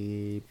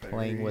be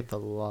playing Very. with a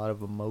lot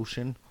of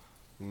emotion.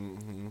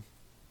 Mm-hmm.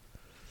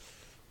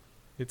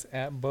 It's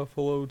at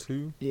Buffalo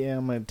too. Yeah,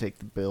 I'm going to take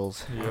the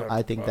Bills. Yeah.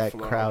 I think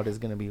Buffalo. that crowd is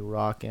going to be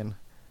rocking.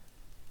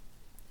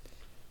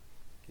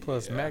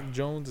 Plus, Yeah. Mac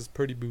Jones is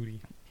pretty booty.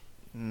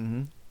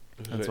 Mm-hmm.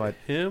 Is That's it why-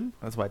 him.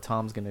 That's why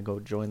Tom's going to go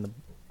join the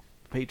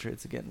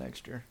Patriots again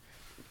next year.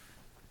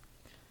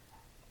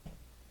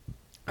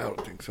 I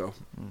don't think so.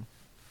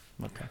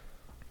 Okay.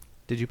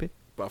 Did you pick?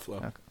 Buffalo.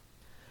 Okay.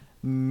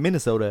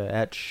 Minnesota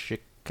at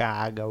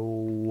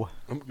Chicago.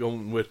 I'm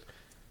going with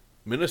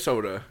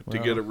Minnesota to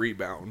Well, get a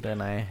rebound.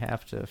 Then I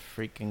have to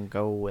freaking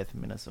go with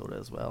Minnesota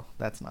as well.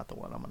 That's not the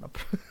one I'm going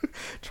to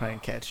try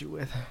and catch you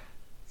with.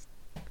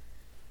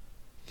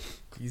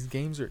 These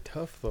games are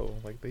tough though.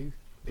 Like they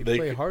They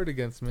play c- hard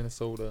against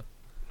Minnesota.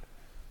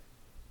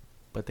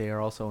 But they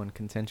are also in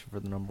contention for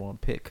the number 1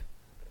 pick.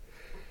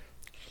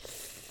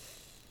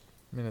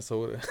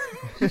 Minnesota.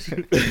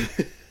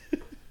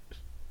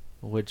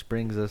 Which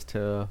brings us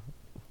to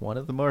one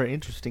of the more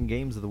interesting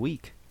games of the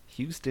week.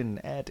 Houston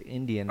at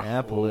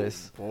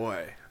Indianapolis. Oh,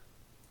 boy.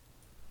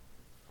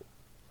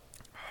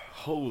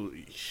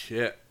 Holy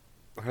shit.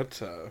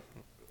 That's a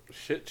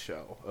shit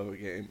show of a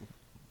game.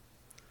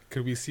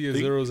 Could we see a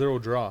Think-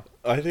 0-0 draw?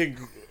 I think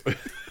I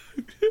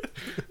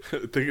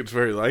think it's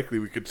very likely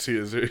we could see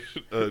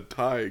a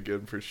tie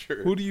again for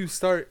sure. Who do you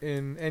start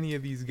in any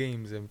of these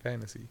games in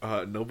fantasy?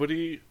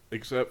 Nobody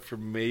except for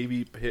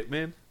maybe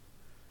Pittman.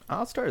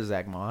 I'll start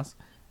Zach Moss.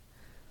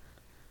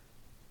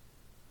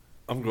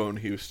 I'm going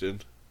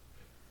Houston.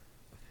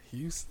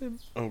 Houston?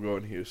 I'm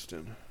going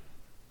Houston.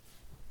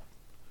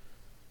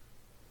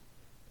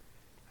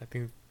 I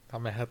think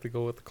I'm gonna have to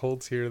go with the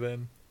Colts here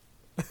then.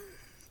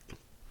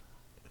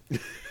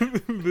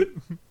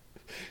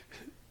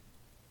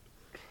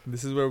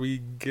 This is where we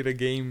get a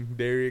game,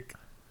 Derek.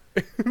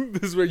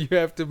 This is where you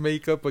have to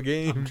make up a I'm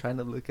game. trying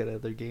to look at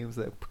other games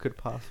that could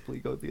possibly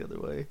go the other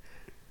way.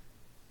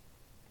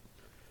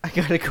 I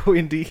gotta go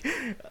Indy.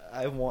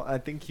 I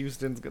think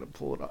Houston's gonna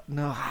pull it off.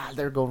 No,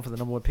 they're going for the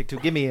number 1 pick too.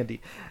 Give me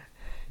Indy.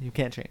 You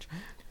can't change.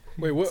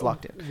 Wait, what? It's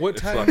locked in. What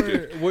It's time? locked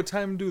in. What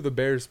time do the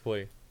Bears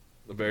play?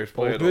 The Bears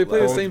play. Oh, at do they play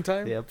at the 11. same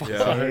time? Yep,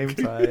 Yeah. same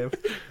time.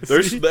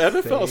 There's the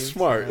NFL's Same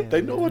smart. time,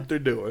 They know yeah. what they're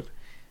doing.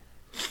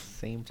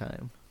 Same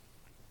time.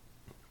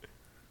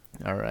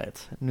 All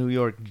right. New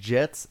York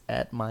Jets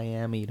at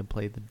Miami to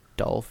play the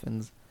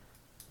Dolphins.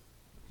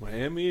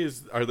 Miami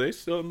are they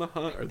still in the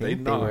hunt? Are they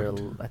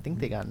knocked? I think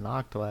they got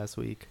knocked last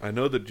week. I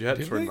know the Jets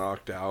Did were they?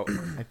 knocked out.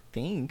 I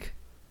think.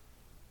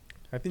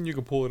 I think you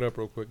can pull it up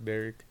real quick,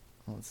 Derek.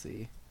 Let's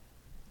see.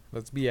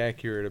 Let's be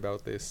accurate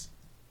about this.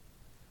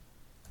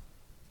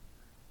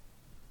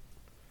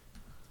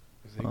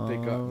 I think they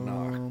got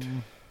knocked.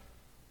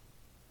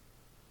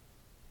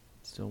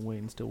 Still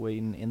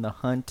waiting. In the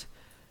hunt,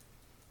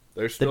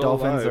 They're the still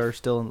Dolphins alive. are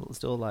still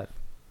alive.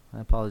 I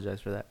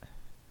apologize for that.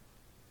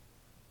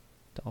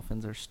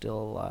 Dolphins are still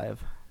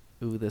alive.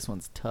 Ooh, this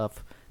one's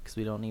tough because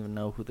we don't even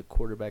know who the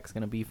quarterback's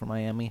going to be for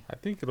Miami. I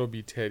think it'll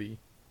be Teddy.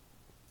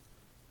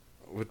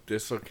 With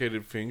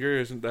dislocated finger.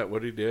 Isn't that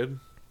what he did?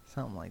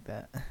 Something like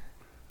that.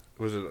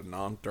 Was it a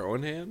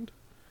non-throwing hand?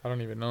 I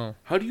don't even know.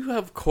 How do you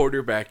have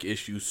quarterback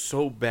issues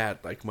so bad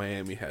like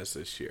Miami has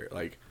this year?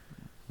 Like,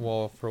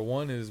 Well, for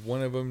one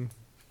of them.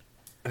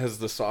 has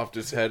the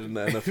softest head in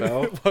the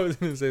NFL. I was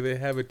gonna say they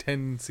have a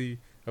tendency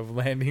of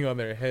landing on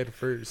their head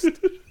first.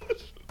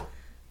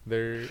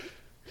 They're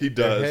He Their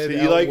does. head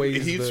He like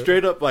outweighs he the-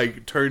 straight up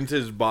like turns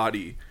his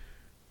body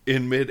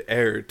in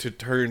midair to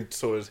turn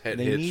so his head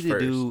They hits need to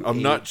first. do I'm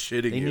a- not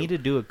shitting They you. need to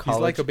do a he's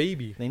college. like a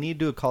baby. They need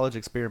to do a college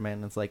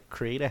experiment. It's like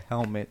create a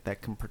helmet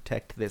that can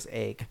protect this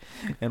egg,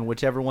 and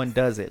whichever one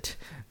does it,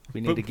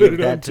 we need But to put give it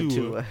that on to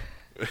Tua.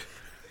 Tua.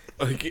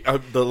 Like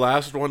the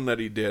last one that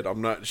he did,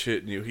 I'm not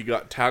shitting you. He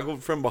got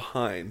tackled from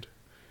behind,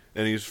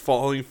 and he's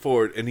falling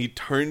forward, and he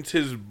turns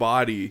his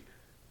body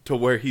to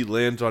where he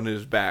lands on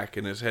his back,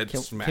 and his head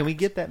smacks. Can we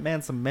get that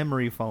man some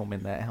memory foam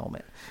in that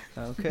helmet?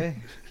 Okay.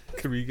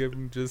 Could we give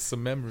him just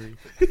some memory?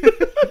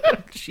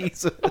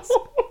 Jesus.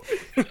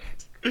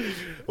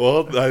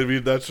 Well, I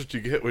mean that's what you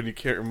get when you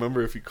can't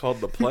remember if you called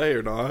the play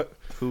or not.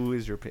 Who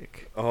is your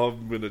pick?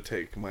 I'm gonna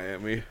take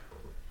Miami,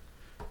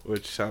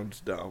 which sounds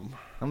dumb.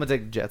 I'm gonna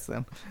take the Jets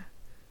then.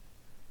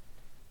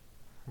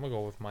 I'm gonna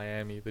go with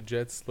Miami. The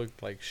Jets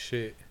looked like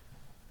shit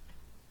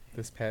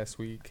this past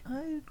week.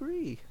 I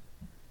agree,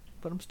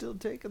 but I'm still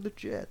taking the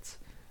Jets.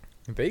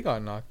 They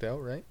got knocked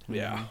out, right?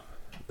 Yeah,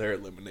 they're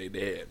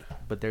eliminated.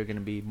 But they're gonna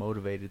be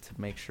motivated to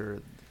make sure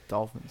the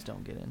Dolphins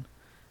don't get in.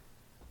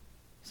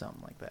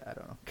 Something like that. I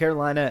don't know.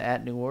 Carolina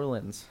at New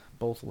Orleans,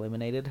 both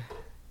eliminated.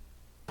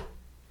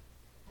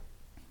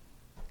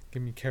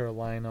 Give me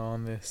Carolina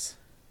on this.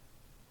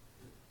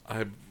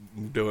 I'm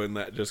doing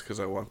that just because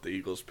I want the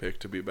Eagles pick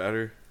to be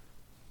better.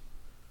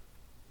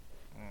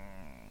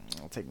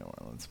 I'll take New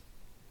Orleans.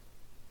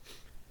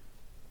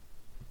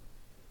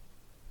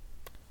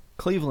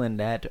 Cleveland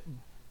at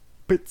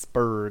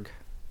Pittsburgh.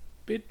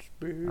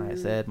 Pittsburgh. I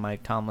said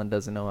Mike Tomlin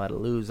doesn't know how to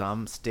lose.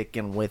 I'm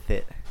sticking with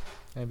it.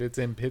 And it's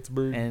in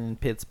Pittsburgh. And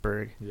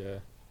Pittsburgh. Yeah.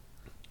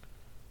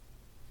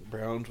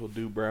 Browns will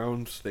do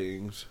Browns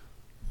things.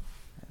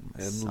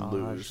 And Massage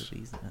lose.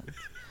 these nuts.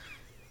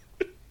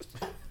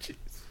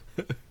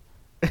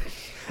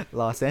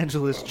 Los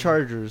Angeles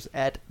Chargers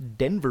at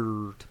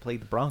Denver to play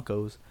the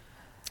Broncos.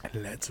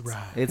 Let's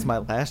ride. It's my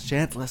last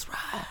chance. Let's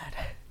ride.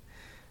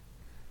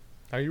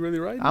 Are you really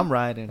riding? I'm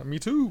riding. Me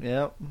too.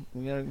 Yep.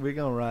 We're going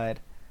to ride.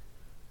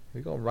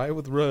 We're going to ride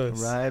with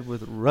Russ. Ride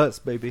with Russ,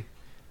 baby.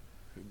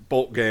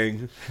 Bolt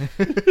gang.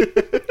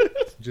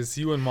 Just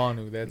you and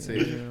Manu. That's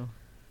it. Yeah.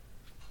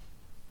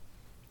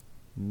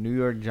 New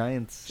York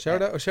Giants.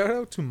 Shout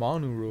out to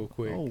Manu real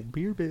quick. Oh,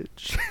 beer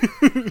bitch.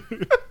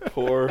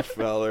 Poor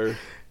feller.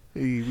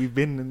 Hey, we've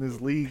been in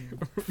this league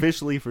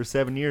officially for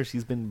 7 years.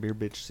 He's been beer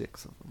bitch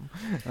 6 of them.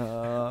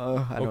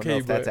 I don't know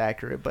if that's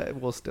accurate, but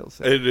we'll still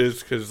say It is,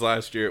 because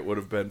last year it would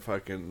have been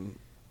fucking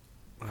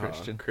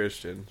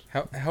Christian.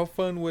 How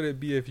fun would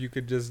it be if you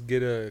could just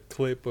get a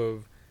clip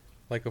of,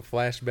 like a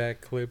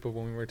flashback clip of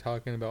when we were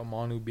talking about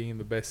Manu being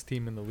the best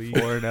team in the league?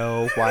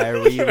 4-0. Why are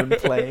we even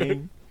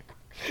playing?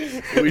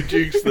 We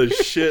jinxed the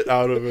shit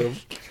out of him.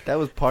 That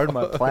was part of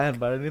my plan,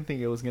 but I didn't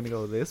think it was going to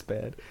go this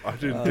bad. I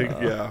didn't think,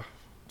 yeah.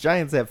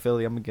 Giants at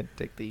Philly. I'm going to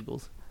take the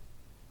Eagles.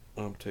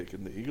 I'm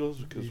taking the Eagles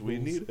because we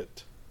need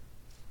it.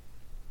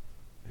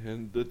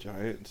 And the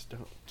Giants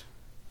don't.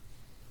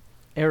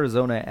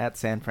 Arizona at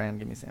San Fran.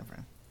 Give me San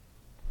Fran.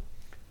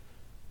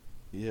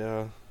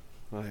 Yeah,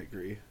 I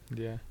agree.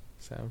 Yeah,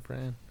 San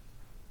Fran.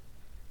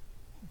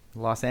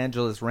 Los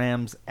Angeles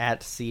Rams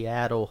at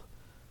Seattle.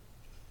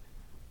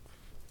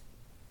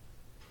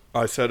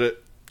 I said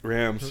it.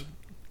 Rams.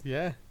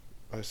 Yeah.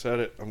 I said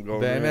it. I'm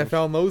going The Rams.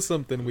 NFL knows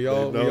something. We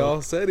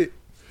all said it.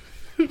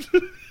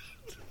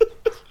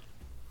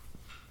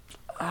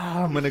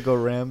 I'm going to go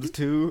Rams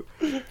too.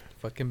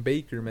 Fucking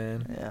Baker,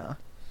 man. Yeah.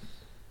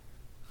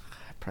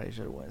 I probably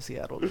should have went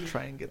Seattle to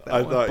try and get that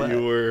I one. thought but,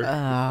 you were.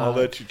 I'll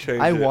let you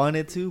change I it.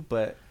 wanted to,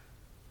 but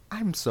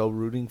I'm so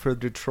rooting for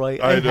Detroit.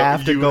 I I know,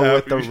 have to you go have-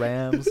 with the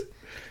Rams.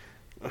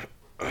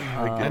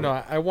 I know.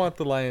 I want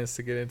the Lions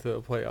to get into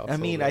the playoffs. I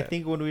mean, I bad.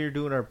 think when we were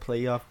doing our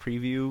playoff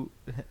preview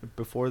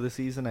before the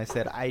season, I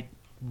said I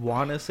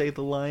want to say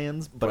the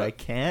Lions, but I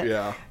can't.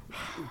 Yeah.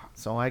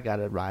 So I got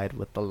to ride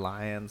with the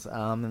Lions.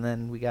 And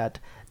then we got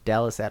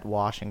Dallas at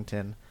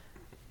Washington.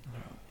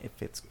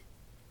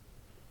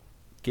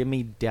 Give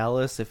me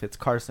Dallas if it's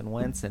Carson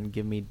Wentz, and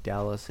give me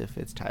Dallas if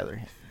it's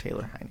Taylor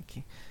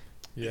Heineke.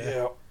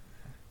 Yeah.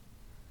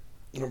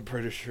 I'm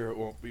pretty sure it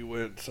won't be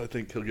Wentz. I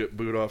think he'll get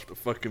booed off the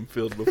fucking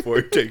field before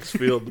he takes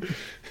field.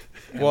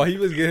 Well, he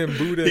was getting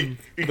booed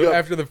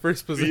after the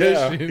first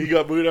possession. Yeah, he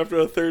got booed after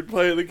the third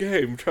play of the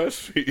game.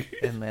 Trust me.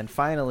 And then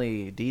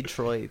finally,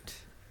 Detroit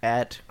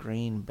at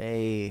Green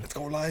Bay. Let's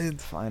go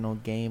Lions. Final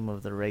game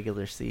of the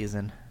regular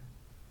season.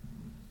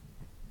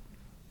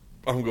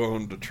 I'm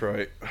going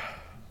Detroit.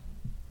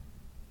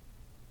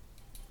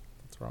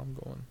 That's where I'm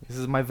going. This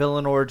is my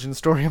villain origin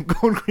story. I'm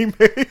going Green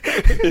Bay.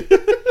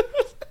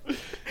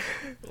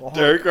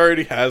 Derek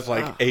already has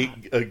like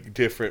 8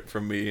 different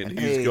from me, and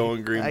he's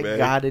going Green Bay. I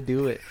gotta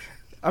do it.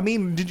 I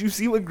mean, did you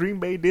see what Green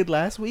Bay did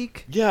last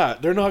week? Yeah,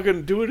 they're not going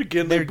to do it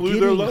again. They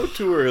blew their load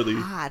too early.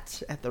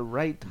 Hot at the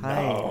right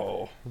time.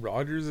 No.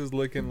 Rodgers is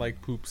looking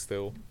like poop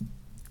still.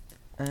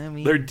 I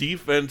mean, Their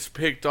defense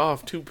picked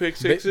off 2 pick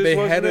sixes. They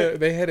wasn't it?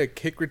 had a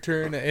kick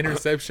return, an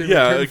interception,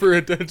 Yeah, return for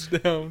a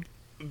touchdown.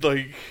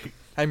 Like,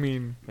 I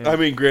mean,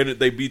 granted,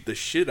 they beat the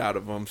shit out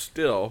of them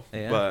still,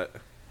 Yeah. but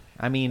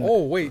I mean,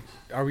 oh wait,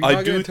 are we I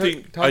not do going to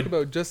think- talk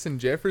about Justin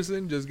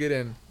Jefferson just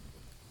getting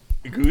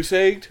goose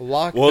egged.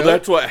 locked Well, up?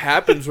 that's what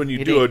happens when you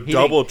He do a didn't- he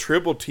double,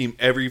 triple team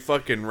every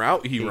fucking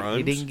route he runs.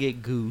 he didn't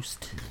get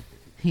goosed.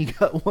 He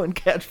got one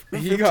catch for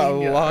 15 he got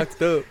yards.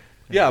 locked up.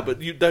 Yeah, but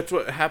that's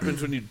what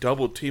happens when you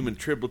double team and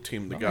triple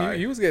team the guy.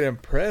 He was getting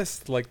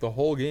pressed like the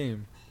whole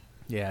game.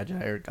 Yeah,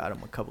 Jair got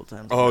him a couple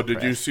times. Oh, on the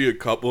did you press. see a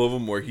couple of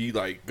them where he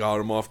like got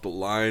him off the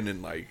line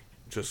and like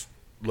just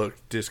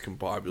looked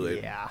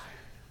discombobulated? Yeah.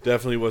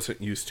 Definitely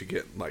wasn't used to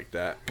getting like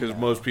that because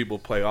most people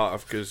play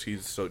off because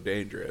he's so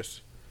dangerous.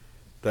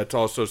 That's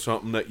also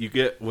something that you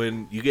get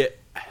when you get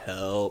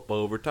help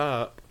over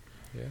top.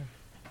 Yeah.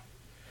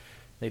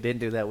 They didn't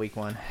do that week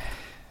 1.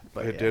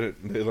 But They yeah.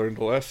 didn't. They learned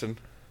a lesson,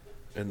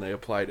 and they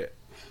applied it.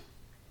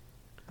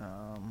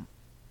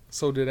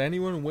 So did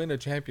anyone win a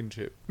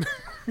championship?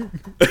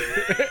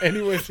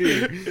 Anyone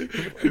here?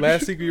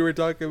 Last week we were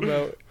talking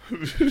about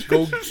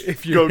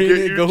if you're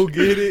in it, go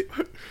get it.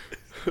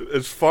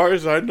 As far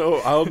as I know,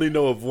 I only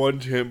know of one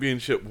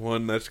championship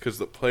won. That's because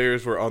the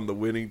players were on the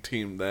winning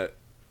team that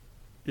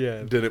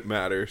Yeah. didn't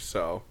matter.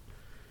 So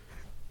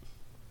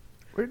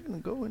We're gonna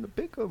go in to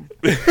pick them.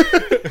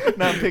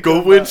 Not pick go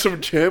 'em win up. some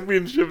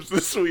championships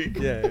this week.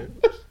 Yeah.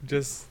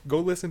 Just go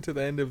listen to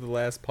the end of the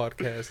last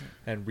podcast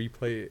and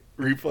replay it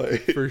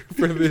Replay.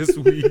 for this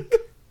week.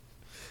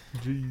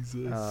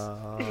 Jesus.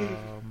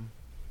 Let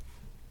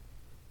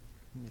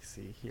me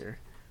see here.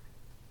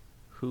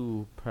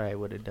 Who probably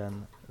would have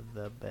done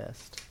the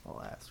best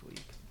last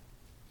week?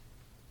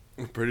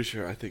 I'm pretty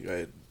sure. I think I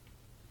had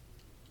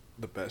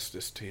the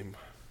bestest team.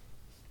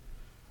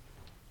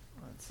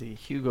 Let's see.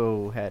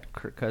 Hugo had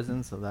Kirk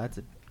Cousins, so that's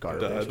a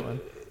garbage Dud. one.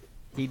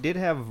 He did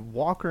have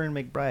Walker and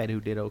McBride,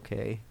 who did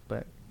okay,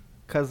 but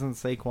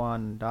Cousins, Saquon,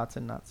 and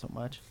Dotson, not so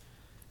much.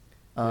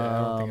 Yeah, I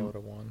don't think I Um, would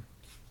have won.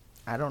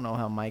 I don't know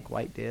how Mike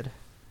White did.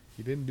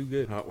 He didn't do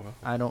good. Not well.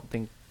 I don't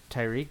think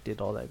Tyreek did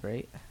all that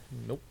great.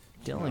 Nope.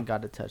 Dylan No.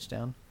 got a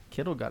touchdown.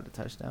 Kittle got a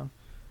touchdown.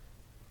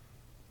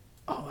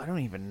 Oh, I don't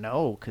even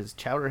know because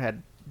Chowder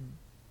had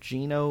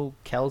Geno,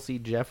 Kelsey,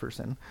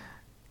 Jefferson.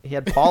 He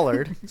had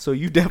Pollard, so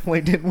you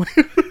definitely didn't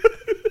win.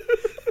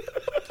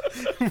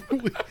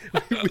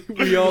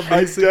 We all I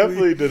basically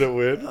definitely didn't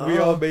win. we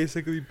all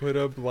basically put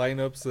up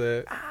lineups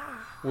that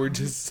were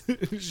just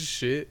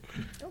shit.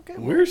 Okay,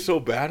 We're so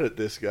bad at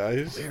this,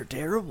 guys. we're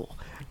terrible.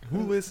 Who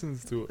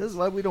listens to This us? is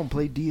why we don't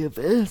play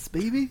DFS,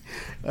 baby.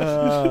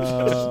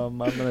 I'm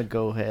gonna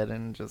go ahead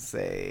and just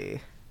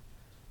say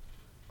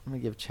I'm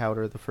gonna give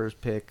Chowder the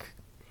first pick.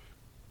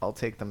 I'll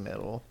take the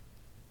middle,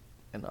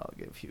 and I'll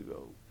give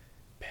Hugo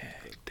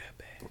back to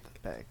back.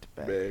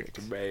 Back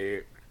to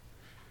back.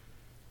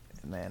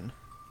 And then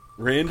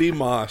Randy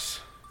Moss.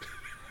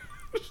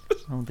 I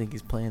don't think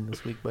he's playing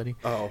this week, buddy.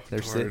 Oh, They're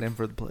darn. sitting in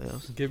for the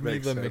playoffs. Give me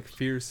Makes the sense.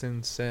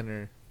 McPherson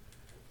center.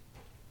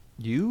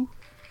 You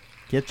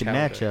get the Chowder.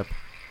 matchup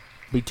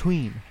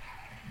between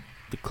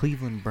the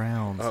Cleveland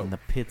Browns Oh. and the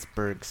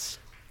Pittsburgh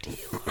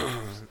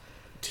Steelers.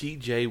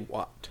 T.J.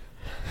 Watt.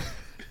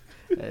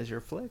 As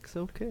your flex,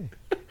 okay.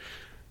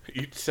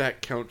 Each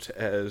sack counts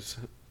as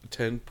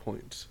 10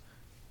 points.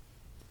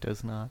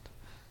 Does not.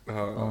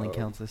 Uh, Only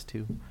counts as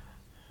 2.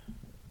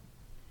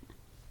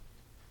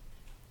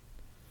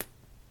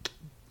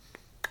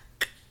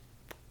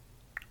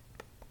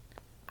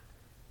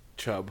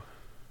 Chubb.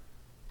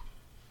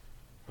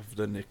 Of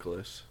the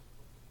Nicholas.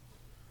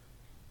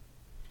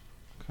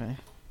 Okay.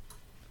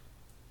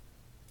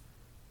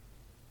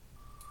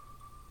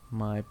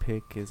 My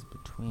pick is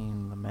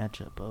between the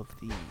matchup of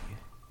the.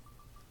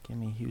 Give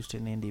me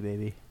Houston, Indy,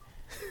 baby.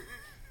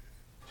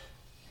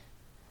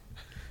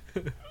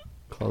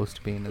 Close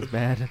to being as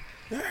bad.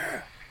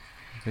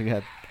 We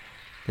got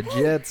the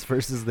Jets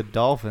versus the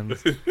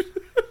Dolphins.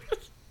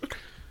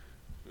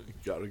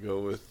 Gotta go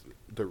with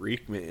the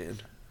Reek Man.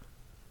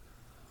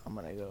 I'm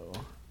gonna go.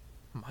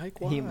 Mike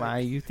He White. might.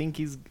 You think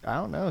he's? I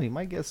don't know. He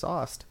might get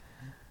sauced.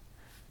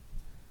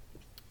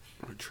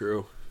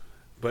 True.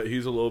 But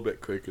he's a little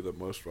bit quicker than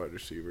most wide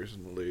receivers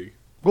in the league.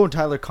 Going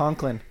Tyler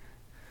Conklin.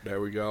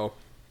 There we go.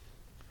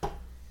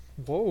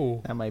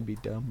 Whoa, That might be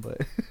dumb,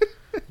 but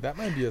that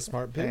might be a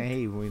smart pick.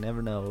 hey, we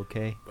never know.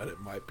 Okay, But it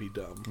might be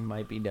dumb. it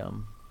might be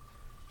dumb.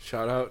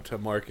 Shout out to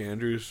Mark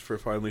Andrews for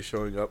finally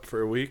showing up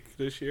for a week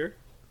this year.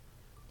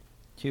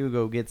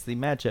 Hugo gets the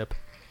matchup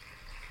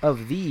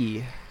of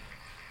the.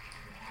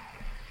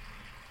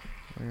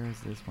 Where is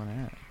this one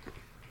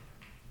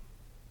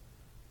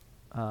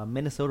at?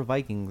 Minnesota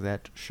Vikings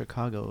at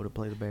Chicago to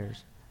play the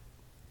Bears.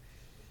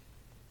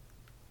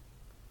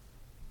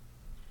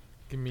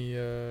 Give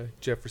me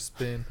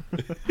Jefferson.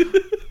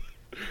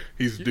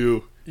 He's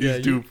due. He's Yeah,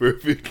 due for a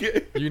big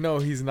game. You know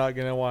he's not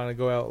gonna want to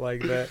go out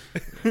like that.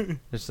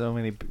 There's so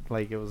many.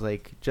 Like it was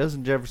like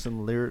Justin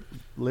Jefferson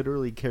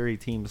literally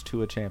carried teams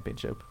to a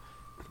championship,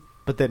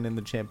 but then in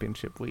the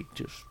championship week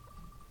just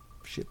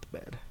shit the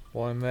bed.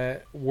 Well, in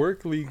that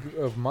work league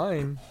of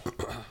mine,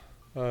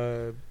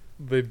 the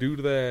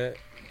dude that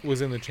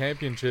was in the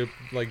championship,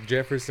 like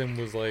Jefferson,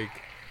 was like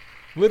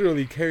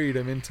literally carried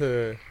him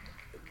into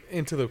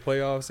the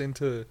playoffs,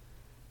 into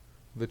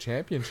the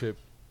championship.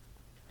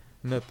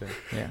 Nothing.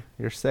 Yeah,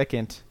 your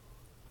second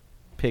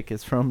pick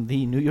is from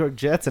the New York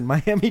Jets and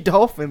Miami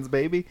Dolphins,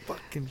 baby.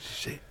 Fucking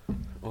shit.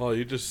 Well,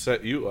 you just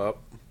set you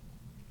up.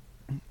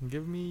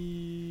 Give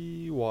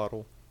me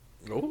Waddle.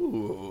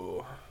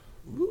 Ooh.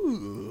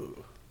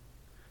 Ooh.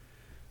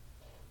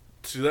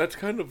 See, that's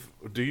kind of.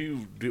 Would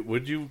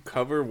you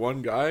cover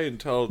one guy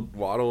until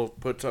Waddle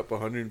puts up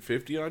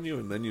 150 on you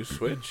and then you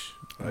switch?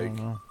 I don't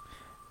know.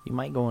 You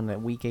might go in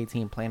that week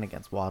 18 playing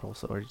against Waddle,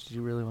 so did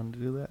you really want to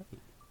do that?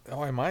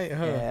 Oh, I might,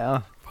 huh?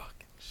 Yeah.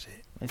 Fucking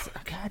shit.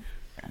 God.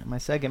 My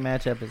second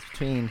matchup is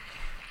between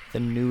the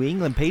New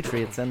England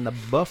Patriots and the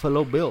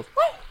Buffalo Bills.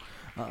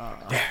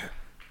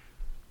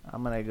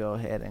 I'm going to go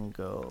ahead and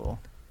go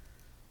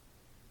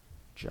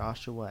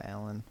Joshua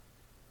Allen.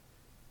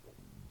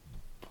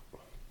 I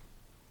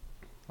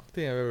don't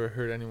think I've ever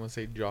heard anyone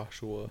say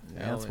Joshua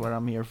That's Allen. what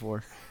I'm here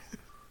for.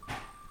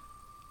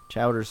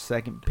 Chowder's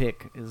second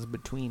pick is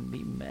between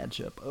the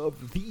matchup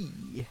of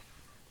the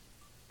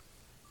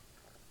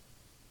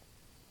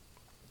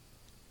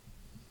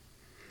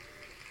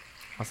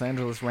Los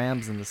Angeles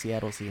Rams and the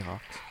Seattle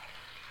Seahawks.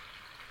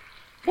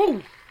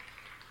 Whoa!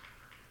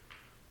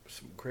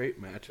 Some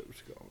great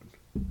matchups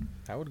going.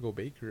 I would go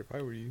Baker if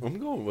I were you. I'm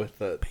going with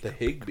the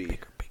Higbee.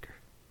 Baker.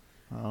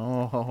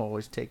 Oh,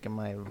 he's taking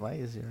my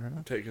advice here, huh?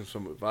 I'm taking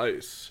some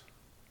advice.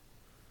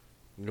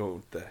 I'm going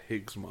with the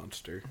Higgs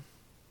monster.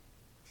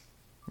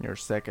 Your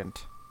second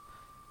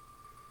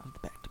of the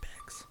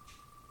back-to-backs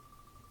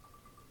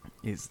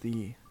is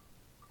the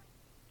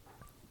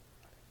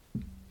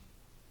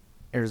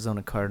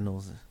Arizona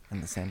Cardinals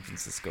and the San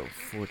Francisco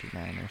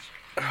 49ers.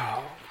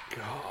 Oh,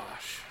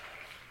 gosh.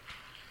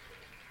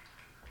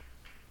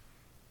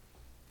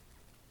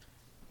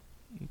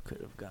 You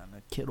could have gotten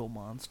a Kittle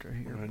monster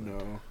here. I but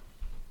know.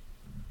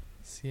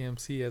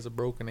 CMC has a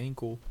broken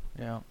ankle.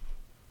 Yeah.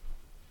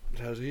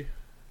 Does he?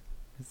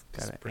 He's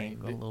got an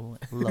Sprained ankle,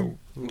 it.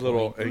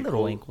 little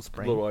ankle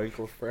sprain. Little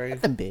ankle sprain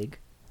Nothing big.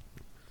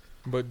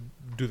 But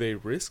do they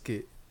risk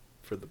it?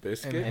 for the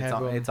biscuit. And It's have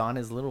on, him- it's on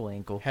his little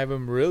ankle. Have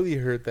him really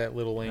hurt that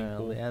little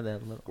ankle. Yeah,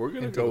 that little. We're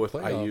gonna into go the with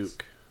playoffs.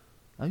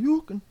 Ayuk.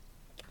 Ayuk.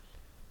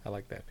 I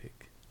like that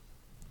pick.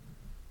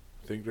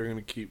 I think they're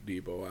gonna keep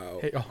Debo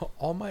out. Hey,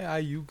 all my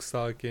Ayuk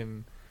stock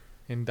in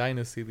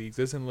dynasty leagues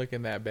isn't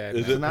looking that bad.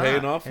 Is man. it not.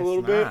 paying off a It's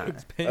little not. bit?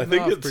 It's paying I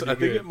think off it's. pretty I think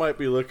good. it might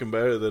be looking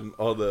better than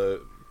all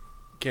the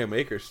Cam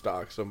Akers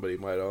stock somebody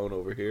might own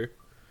over here.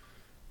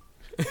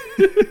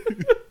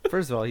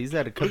 First of all, he's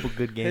had a couple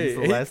good games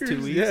Hey, the last 2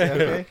 Akers, weeks. yeah.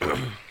 Okay.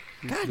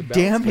 He's the God bounce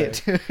damn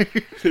back.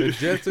 it. The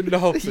Jets and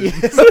Dolphins.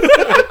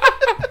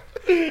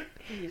 Yes.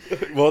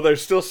 Well,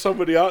 there's still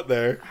somebody out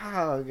there.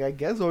 Oh, I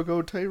guess I'll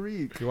go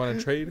Tyreek. You want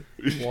to trade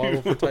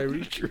Waddle for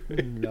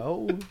Tyreek?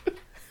 No.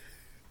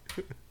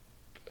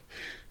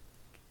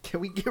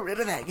 Can we get rid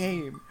of that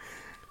game?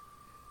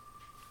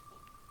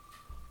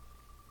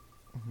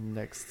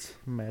 Next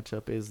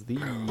matchup is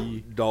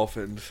the.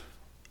 Dolphins.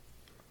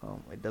 Oh,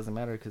 it doesn't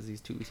matter because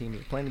these two teams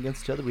are playing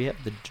against each other. We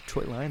have the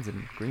Detroit Lions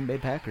and Green Bay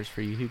Packers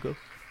for you, Hugo.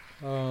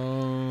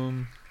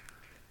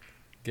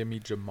 Give me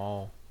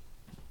Jamal.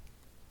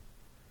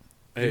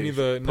 Hey, Give me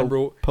the number.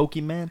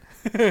 Pokemon.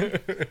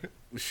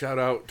 shout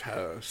out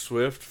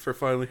Swift for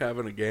finally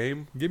having a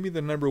game. Give me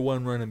the number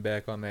one running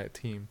back on that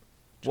team.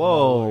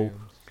 Whoa.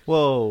 Williams.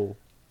 Whoa.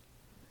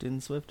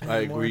 Didn't Swift have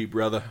I more? agree,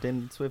 brother.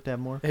 Didn't Swift have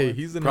more? Hey, points?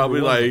 he's the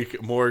Probably number one.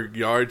 like more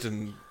yards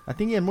and I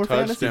think he had more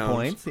fantasy touchdowns.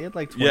 points. He had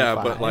like 25.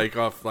 yeah, but like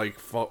off like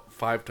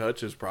 5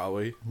 touches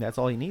probably. That's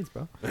all he needs,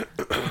 bro.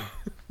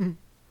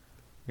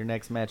 Your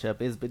next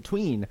matchup is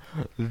between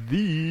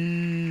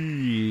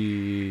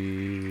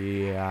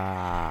the.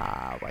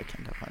 Why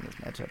can't I find this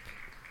matchup?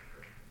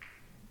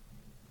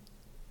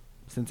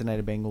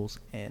 Cincinnati Bengals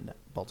and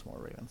Baltimore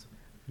Ravens.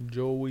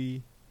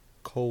 Joey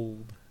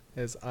Cold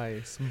as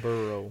ice.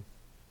 Burrow.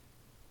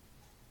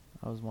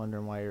 I was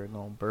wondering why you're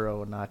going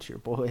Burrow and not your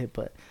boy,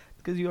 but it's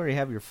because you already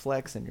have your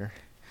flex and your.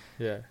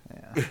 Yeah.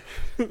 Yeah.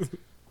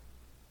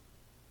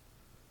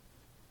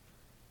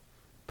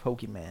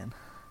 Pokemon.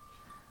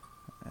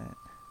 Alright.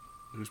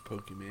 Who's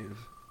Pokemon?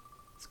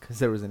 It's because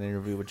there was an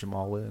interview with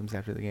Jamal Williams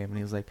after the game, and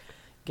he was like,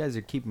 "You guys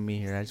are keeping me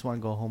here. I just want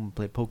to go home and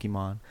play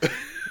Pokemon."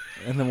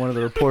 And then one of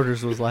the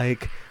reporters was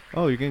like,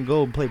 "Oh, you're going to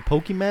go and play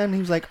Pokemon?" And he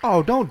was like,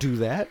 "Oh, don't do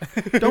that.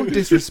 Don't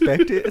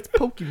disrespect it. It's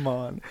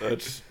Pokemon."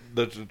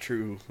 That's a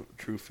true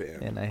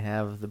fan. And I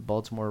have the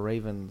Baltimore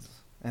Ravens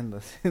and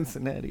the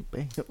Cincinnati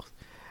Bengals.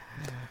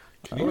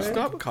 Can you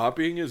stop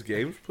copying his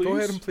games, please? Go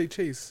ahead and play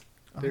Chase.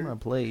 I'm going to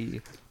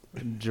play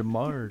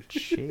Jamar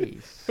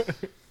Chase.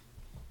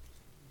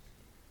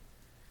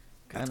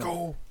 Let's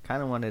go.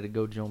 Kind of wanted to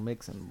go Joe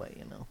Mixon, but,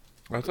 you know.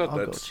 I thought I'll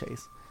go that's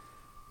Chase.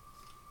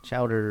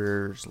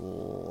 Chowder's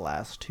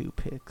last two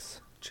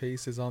picks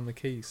Chase is on the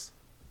case.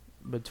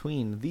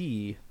 between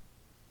the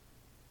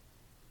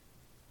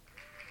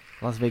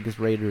Las Vegas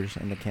Raiders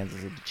and the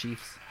Kansas City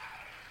Chiefs.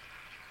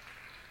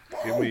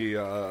 give me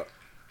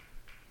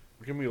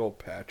old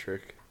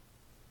Patrick,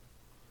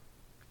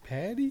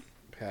 Patty?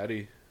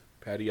 Patty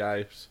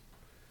Ice.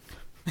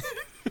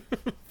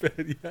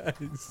 Patty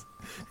eyes.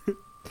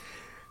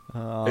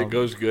 It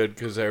goes good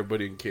because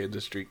everybody in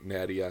Kansas drink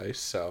Natty Ice.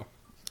 So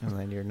And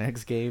then your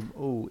next game,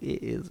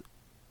 it is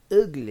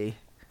ugly.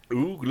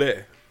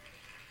 oogle.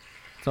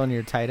 It's on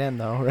your tight end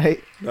though,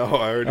 right? No,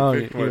 I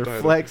already picked my your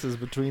title. flex is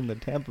between the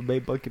Tampa Bay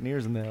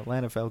Buccaneers and the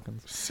Atlanta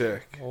Falcons.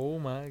 Sick. Oh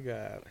my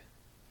god.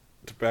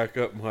 To back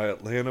up my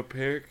Atlanta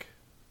pick,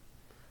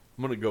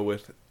 I'm gonna go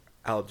with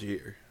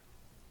Algier.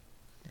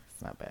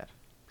 It's not bad.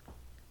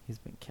 He's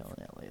been killing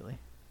it lately.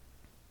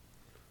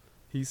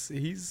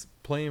 He's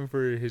playing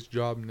for his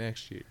job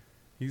next year.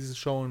 He's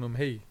showing them,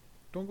 hey,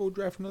 don't go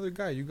draft another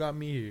guy. You got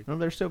me here. No,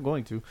 they're still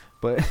going to,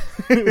 but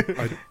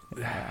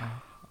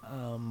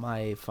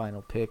my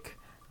final pick,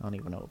 I don't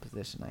even know what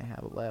position I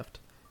have left,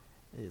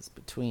 is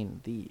between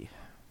the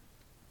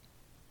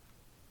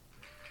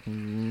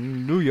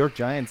New York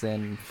Giants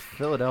and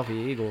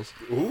Philadelphia Eagles,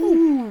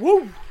 Ooh,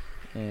 woo.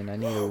 and I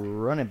need a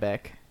running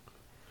back.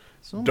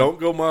 So Don't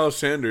go Miles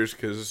Sanders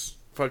because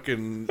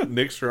fucking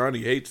Nick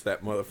Sirianni hates that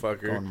I'm going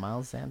motherfucker.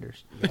 Miles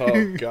Sanders.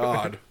 Oh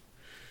God.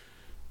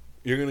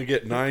 You're gonna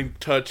get 9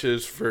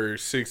 touches for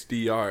 60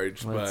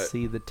 yards, Let's but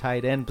see the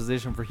tight end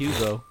position for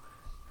Hugo.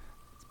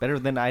 It's better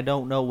than I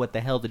don't know what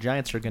the hell the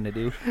Giants are going to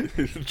do.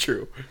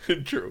 true.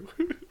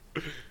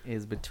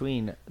 Is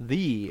between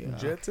the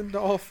Jets and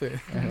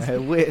Dolphins. and I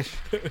wish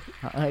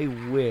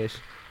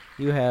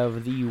you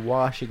have the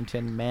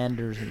Washington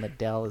Manders and the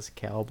Dallas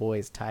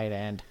Cowboys tight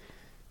end.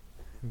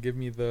 Give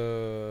me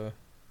the...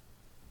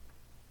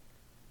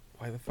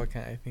 Why the fuck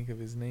can't I think of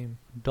his name?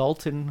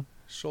 Dalton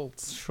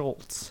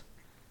Schultz.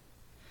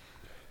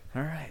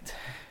 All right.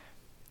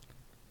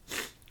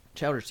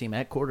 Chowder's team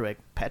at quarterback,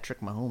 Patrick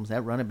Mahomes.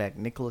 At running back,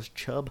 Nicholas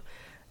Chubb.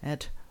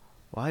 At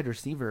wide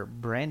receiver,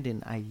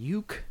 Brandon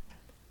Ayuk.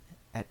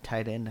 At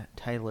tight end,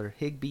 Tyler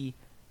Higbee.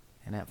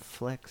 And at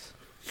flex,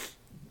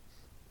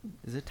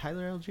 Is it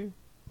Tyler Algier?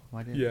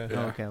 Why did Yeah. Oh,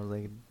 okay. I was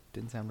like, it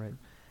didn't sound right.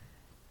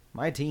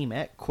 My team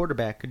at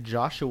quarterback,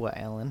 Joshua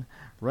Allen.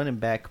 Running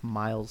back,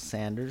 Miles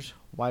Sanders.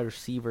 Wide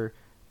receiver,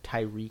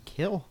 Tyreek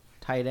Hill.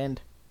 Tight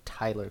end,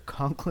 Tyler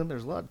Conklin.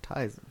 There's a lot of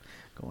ties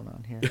going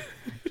on here.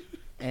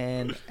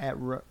 And at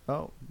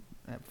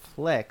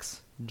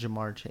flex,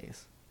 Jamar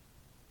Chase.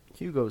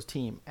 Hugo's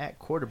team at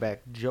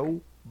quarterback,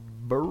 Joe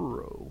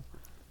Burrow.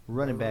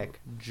 Running back,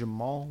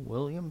 Jamal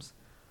Williams.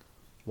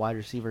 Wide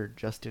receiver,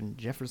 Justin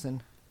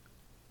Jefferson.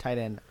 Tight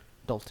end,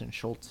 Dalton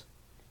Schultz.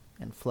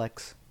 And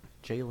flex,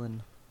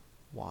 Jalen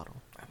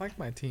Waddle. I like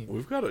my team.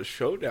 We've got a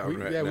showdown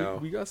now.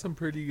 We got some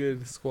pretty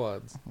good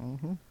squads.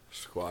 Mm-hmm.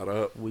 Squad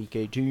up. Week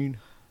 18.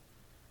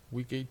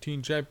 Week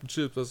 18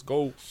 championships. Let's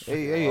go.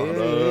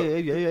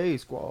 Hey,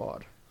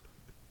 squad.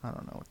 I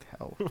don't know what the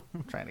hell.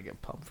 I'm trying to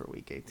get pumped for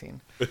week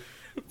 18.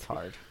 It's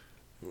hard.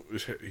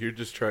 You're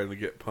just trying to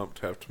get pumped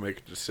to have to make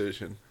a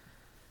decision.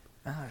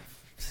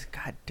 This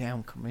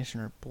goddamn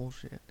commissioner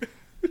bullshit.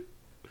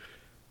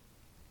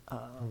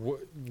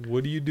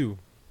 What do you do?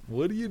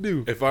 What do you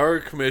do? If I were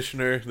a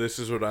commissioner, this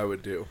is what I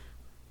would do.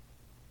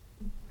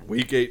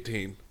 Week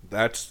 18.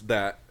 That's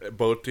that.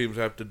 Both teams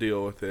have to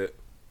deal with it.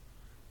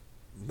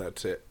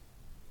 That's it.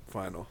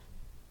 Final.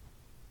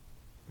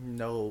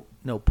 No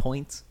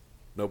points.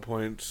 No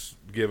points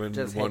given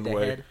Just one head to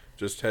way. head.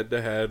 Just head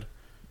to head.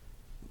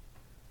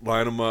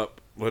 Line them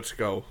up. Let's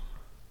go.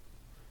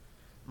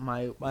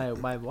 My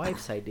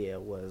wife's idea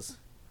was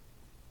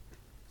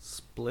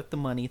split the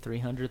money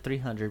 300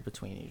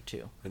 between you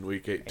two. In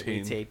week And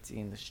 18. week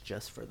 18 is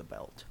just for the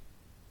belt.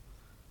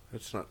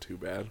 That's not too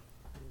bad.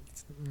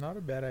 It's not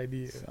a bad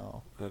idea.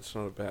 So That's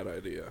not a bad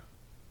idea.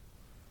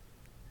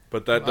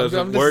 But that I'm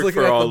doesn't just work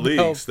looking for at all the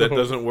belt, leagues. That though.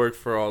 doesn't work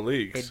for all it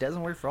leagues.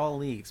 doesn't work for all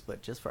leagues,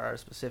 but just for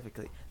ours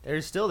specifically.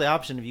 There's still the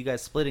option of you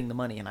guys splitting the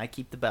money and I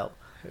keep the belt.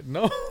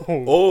 No.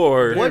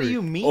 Or What do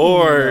you mean?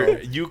 Or no?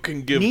 you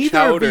can give Neither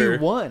Chowder.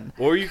 of you won.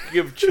 Or you can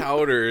give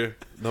Chowder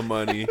the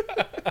money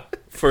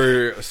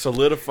for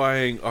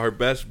solidifying our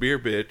best beer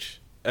bitch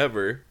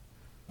ever,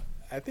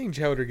 I think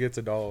Chowder gets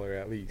 $1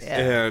 at least.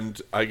 Yeah.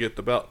 and I get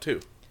the belt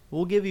too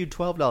We'll give you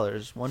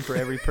 $12, one for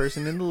every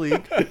person in the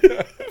league.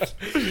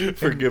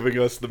 for giving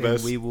us the And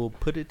best. we will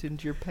put it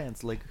into your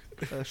pants like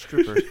a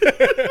stripper.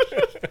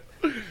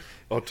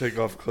 I'll take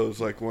off clothes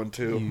like one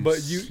too. You But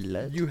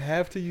slut. you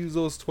have to use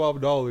those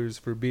 $12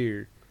 for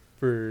beer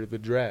for the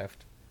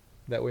draft.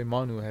 That way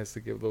Manu has to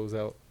give those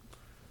out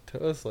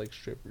to us like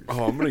strippers.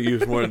 Oh, I'm gonna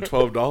use more than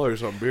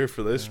 $12 on beer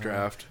for this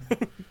draft.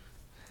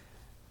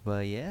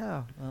 But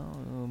yeah, that's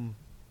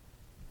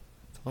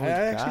all I we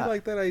actually got.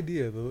 like that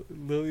idea, the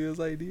Lilia's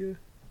idea.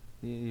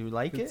 You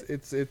like it?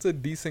 It's a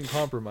decent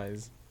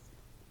compromise.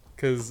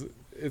 Cause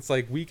it's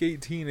like week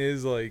 18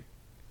 is like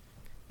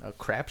A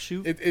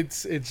crapshoot?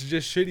 it's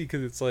just shitty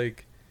because it's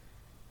like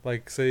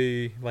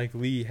say like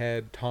Lee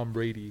had Tom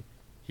Brady,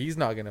 he's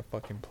not gonna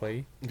fucking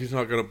play. He's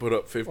not gonna put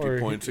up 50 Or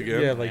points he-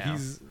 again. Yeah, like Yeah.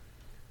 he's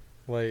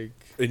like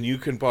And you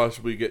can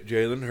possibly get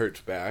Jalen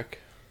Hurts back.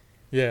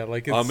 yeah,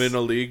 like it's, I'm in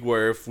a league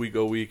where if we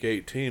go week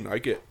 18, I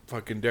get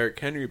fucking Derrick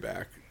Henry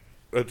back.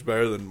 That's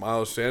better than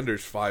Miles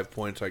Sanders' 5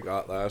 points I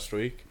got last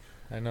week.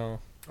 I know.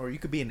 Or you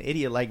could be an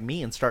idiot like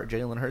me and start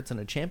Jalen Hurts in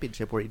a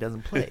championship where he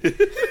doesn't play.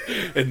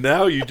 And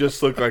now you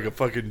just look like a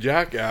fucking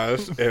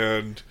jackass.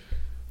 And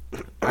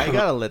I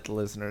gotta let the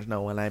listeners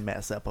know when I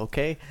mess up,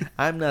 okay?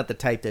 I'm not the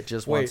type that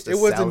just wants Wait, to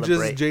it wasn't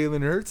celebrate. just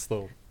Jalen Hurts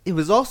though. It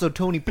was also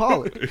Tony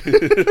Pollard.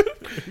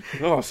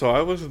 oh, so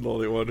I wasn't the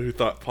only one who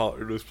thought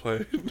Pollard was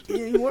playing. Yeah,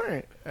 you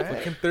weren't.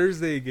 Fucking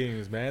Thursday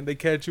games, man. They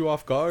catch you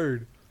off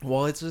guard.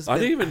 Well, it's just I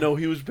been- didn't even know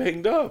he was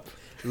banged up.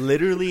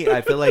 literally.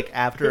 I feel like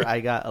after I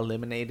got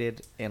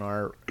eliminated in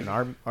our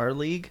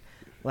league,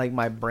 like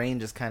my brain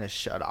just kind of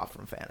shut off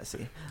from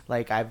fantasy.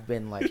 Like I've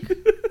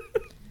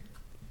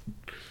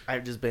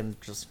just been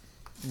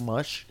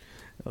mush.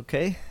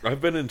 Okay. I've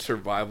been in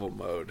survival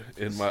mode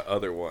in my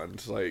other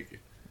ones, like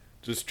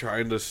just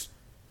trying to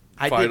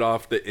fight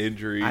off the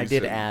injuries. I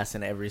did and- ass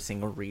in every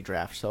single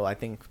redraft, so I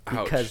think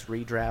Ouch. because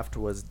redraft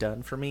was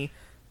done for me,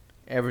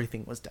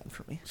 everything was done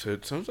for me. So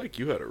it sounds like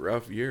you had a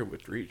rough year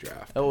with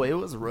redraft. Oh, it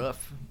was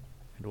rough.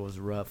 It was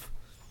rough.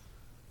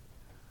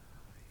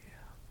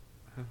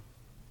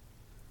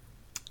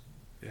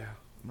 Yeah.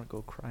 I'm gonna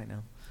go cry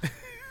now.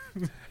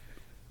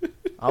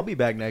 I'll be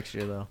back next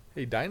year though,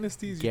 Hey,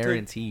 dynasties.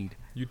 guaranteed.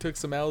 You took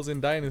some L's in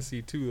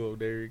dynasty too, though,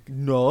 Derek.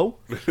 No.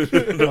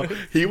 No,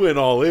 he went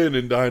all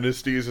in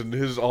dynasties, and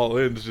his all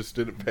ins just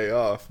didn't pay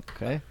off.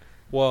 Okay.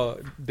 Well,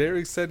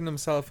 Derek's setting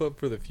himself up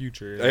for the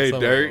future. in Hey, some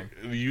of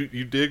Derek, them.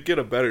 you did get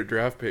a better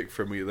draft pick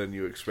from me than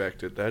you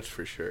expected. That's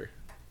for sure.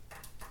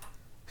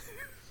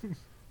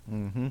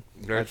 Mm-hmm.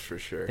 That's for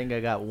sure. I think I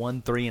got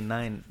 1, 3, and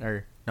 9,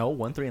 or no,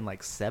 1, 3, and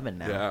like 7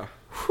 now. Yeah.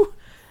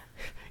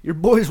 Your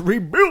boy's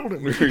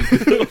rebuilding.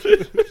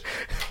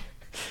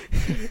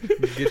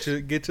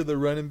 Get you the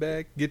running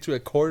back. Get you a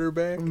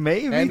quarterback.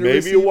 Maybe. And a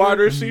Maybe a wide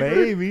receiver.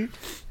 Maybe.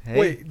 Hey.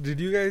 Wait, did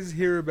you guys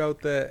hear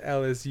about that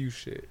LSU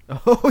shit?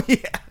 Oh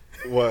yeah.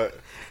 What?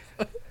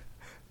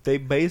 They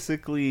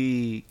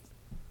basically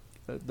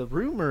The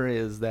rumor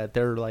is that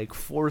they're like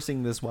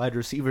forcing this wide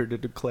receiver to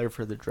declare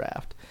for the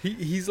draft.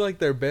 He's like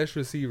their best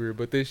receiver,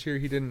 but this year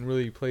he didn't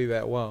really play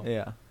that well.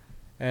 Yeah.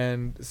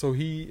 And so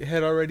he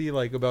had already,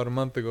 like, about a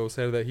month ago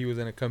said that he was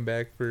going to come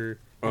back for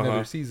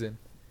another season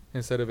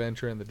instead of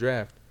entering the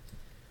draft.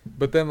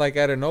 But then, like,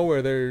 out of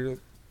nowhere,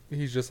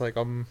 he's just like,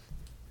 I'm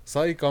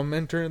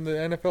entering the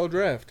NFL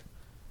draft.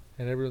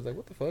 And everyone's like,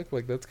 what the fuck?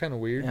 Like, that's kind of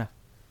weird. Yeah.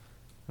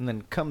 And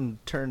then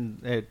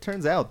it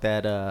turns out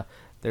that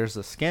there's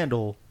a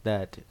scandal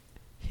that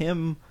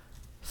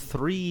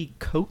 3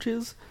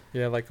 coaches.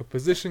 Yeah, like a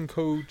position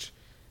coach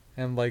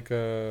and, like,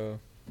 I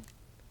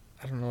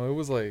don't know, it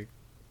was like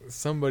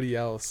somebody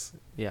else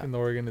in the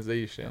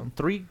organization.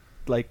 3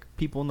 like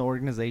people in the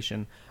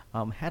organization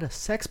had a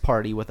sex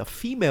party with a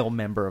female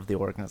member of the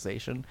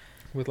organization,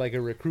 with like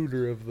a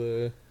recruiter of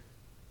the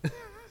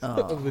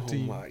of the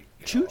team. My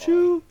Choo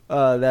choo.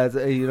 That's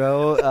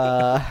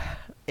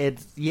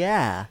it's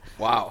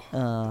wow.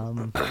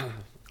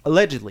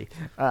 Allegedly.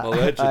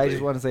 Allegedly. I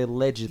just want to say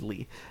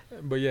allegedly.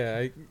 But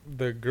yeah,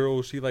 the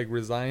girl, she like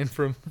resigned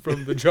from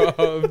the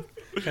job,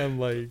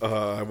 and like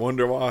I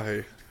wonder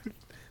why.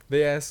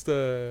 They asked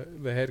the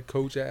head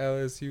coach at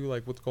LSU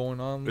like what's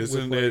going on.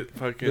 Isn't with, it like,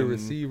 fucking the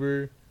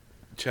receiver?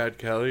 Chad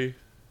Kelly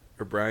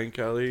or Brian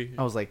Kelly?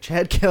 I was like,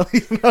 Chad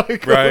Kelly's not a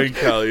coach. Brian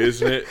Kelly,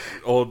 isn't it?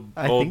 Old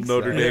think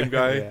Notre so. Dame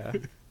guy. Yeah.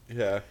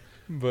 Yeah.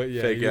 But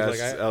yeah, Fake he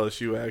was ass like,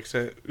 LSU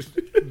accent.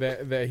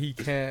 that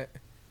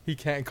he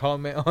can't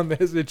comment on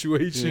that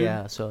situation.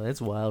 Yeah, so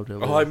it's wild.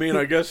 Oh, I mean,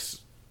 I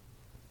guess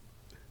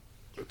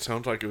it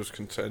sounds like it was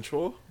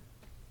consensual.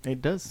 It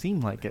does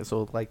seem like it.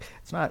 So like,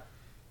 it's not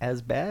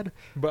as bad.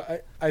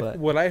 But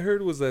what I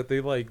heard was that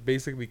they like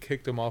basically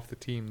kicked him off the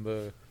team,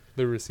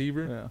 the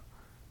receiver,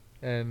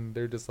 and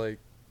they're just like,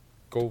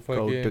 go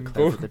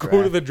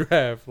to the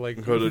draft,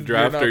 like go to the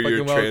draft or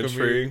you're welcome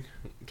transferring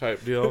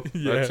type deal.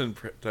 Yeah.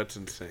 That's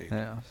insane.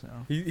 Yeah, so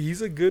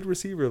he's a good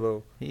receiver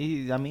though.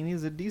 he's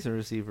a decent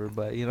receiver,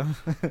 but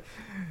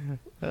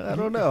I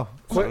don't know.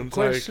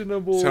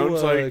 Questionable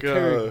sounds like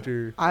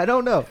character. I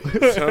don't know.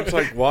 Sounds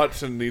like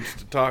Watson needs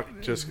to talk.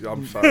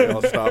 I'm sorry,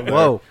 I'll stop there.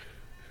 Whoa.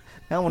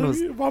 That one was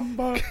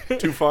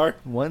too far.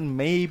 One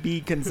may be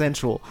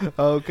consensual.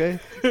 Okay.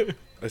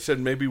 I said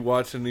maybe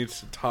Watson needs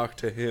to talk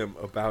to him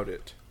about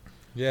it.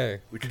 Yeah,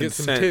 We get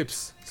some consent.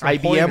 tips. Some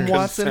IBM pointers.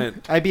 Watson.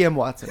 Consent. IBM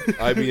Watson.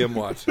 IBM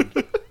Watson.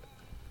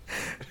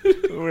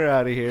 We're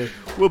out of here.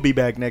 We'll be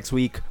back next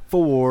week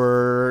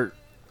for,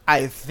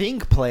 I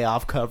think,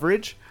 playoff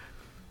coverage.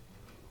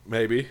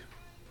 Maybe.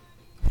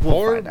 We'll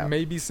Or find out.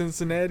 maybe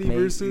Cincinnati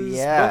Maybe, versus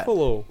yeah.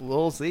 Buffalo.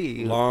 We'll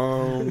see.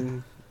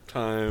 Long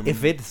time.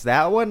 If it's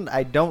that one,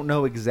 I don't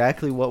know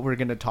exactly what we're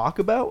going to talk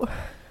about.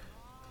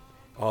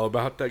 All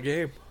about that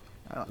game.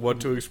 What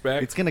to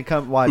expect. It's going to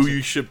come. Watch. Who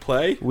you should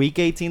play. Week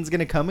 18 is going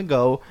to come and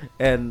go,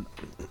 and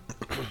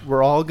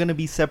we're all going to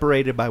be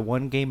separated by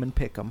one game and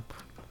pick 'em.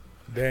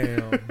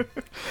 Damn.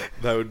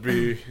 That would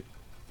be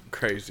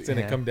crazy. It's going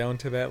to Yeah. come down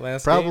to that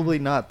last Probably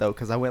not, though,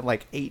 because I went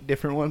like 8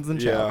 different ones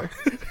in Yeah.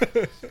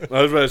 Chowder.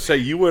 I was about to say,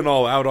 you went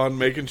all out on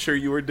making sure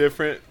you were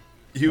different.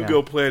 Hugo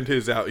Yeah. planned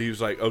his out. He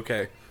was like,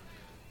 okay,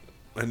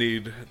 I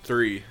need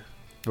 3.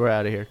 We're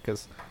out of here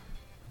because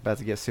about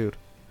to get sued.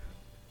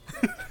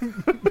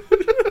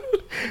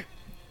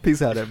 Peace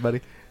out,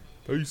 everybody.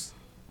 Peace.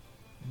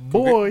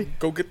 Boy,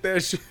 Go get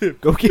that shit.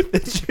 go get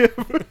that chip.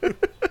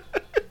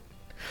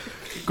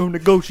 Go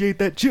negotiate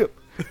that chip.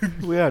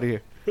 We out of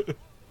here.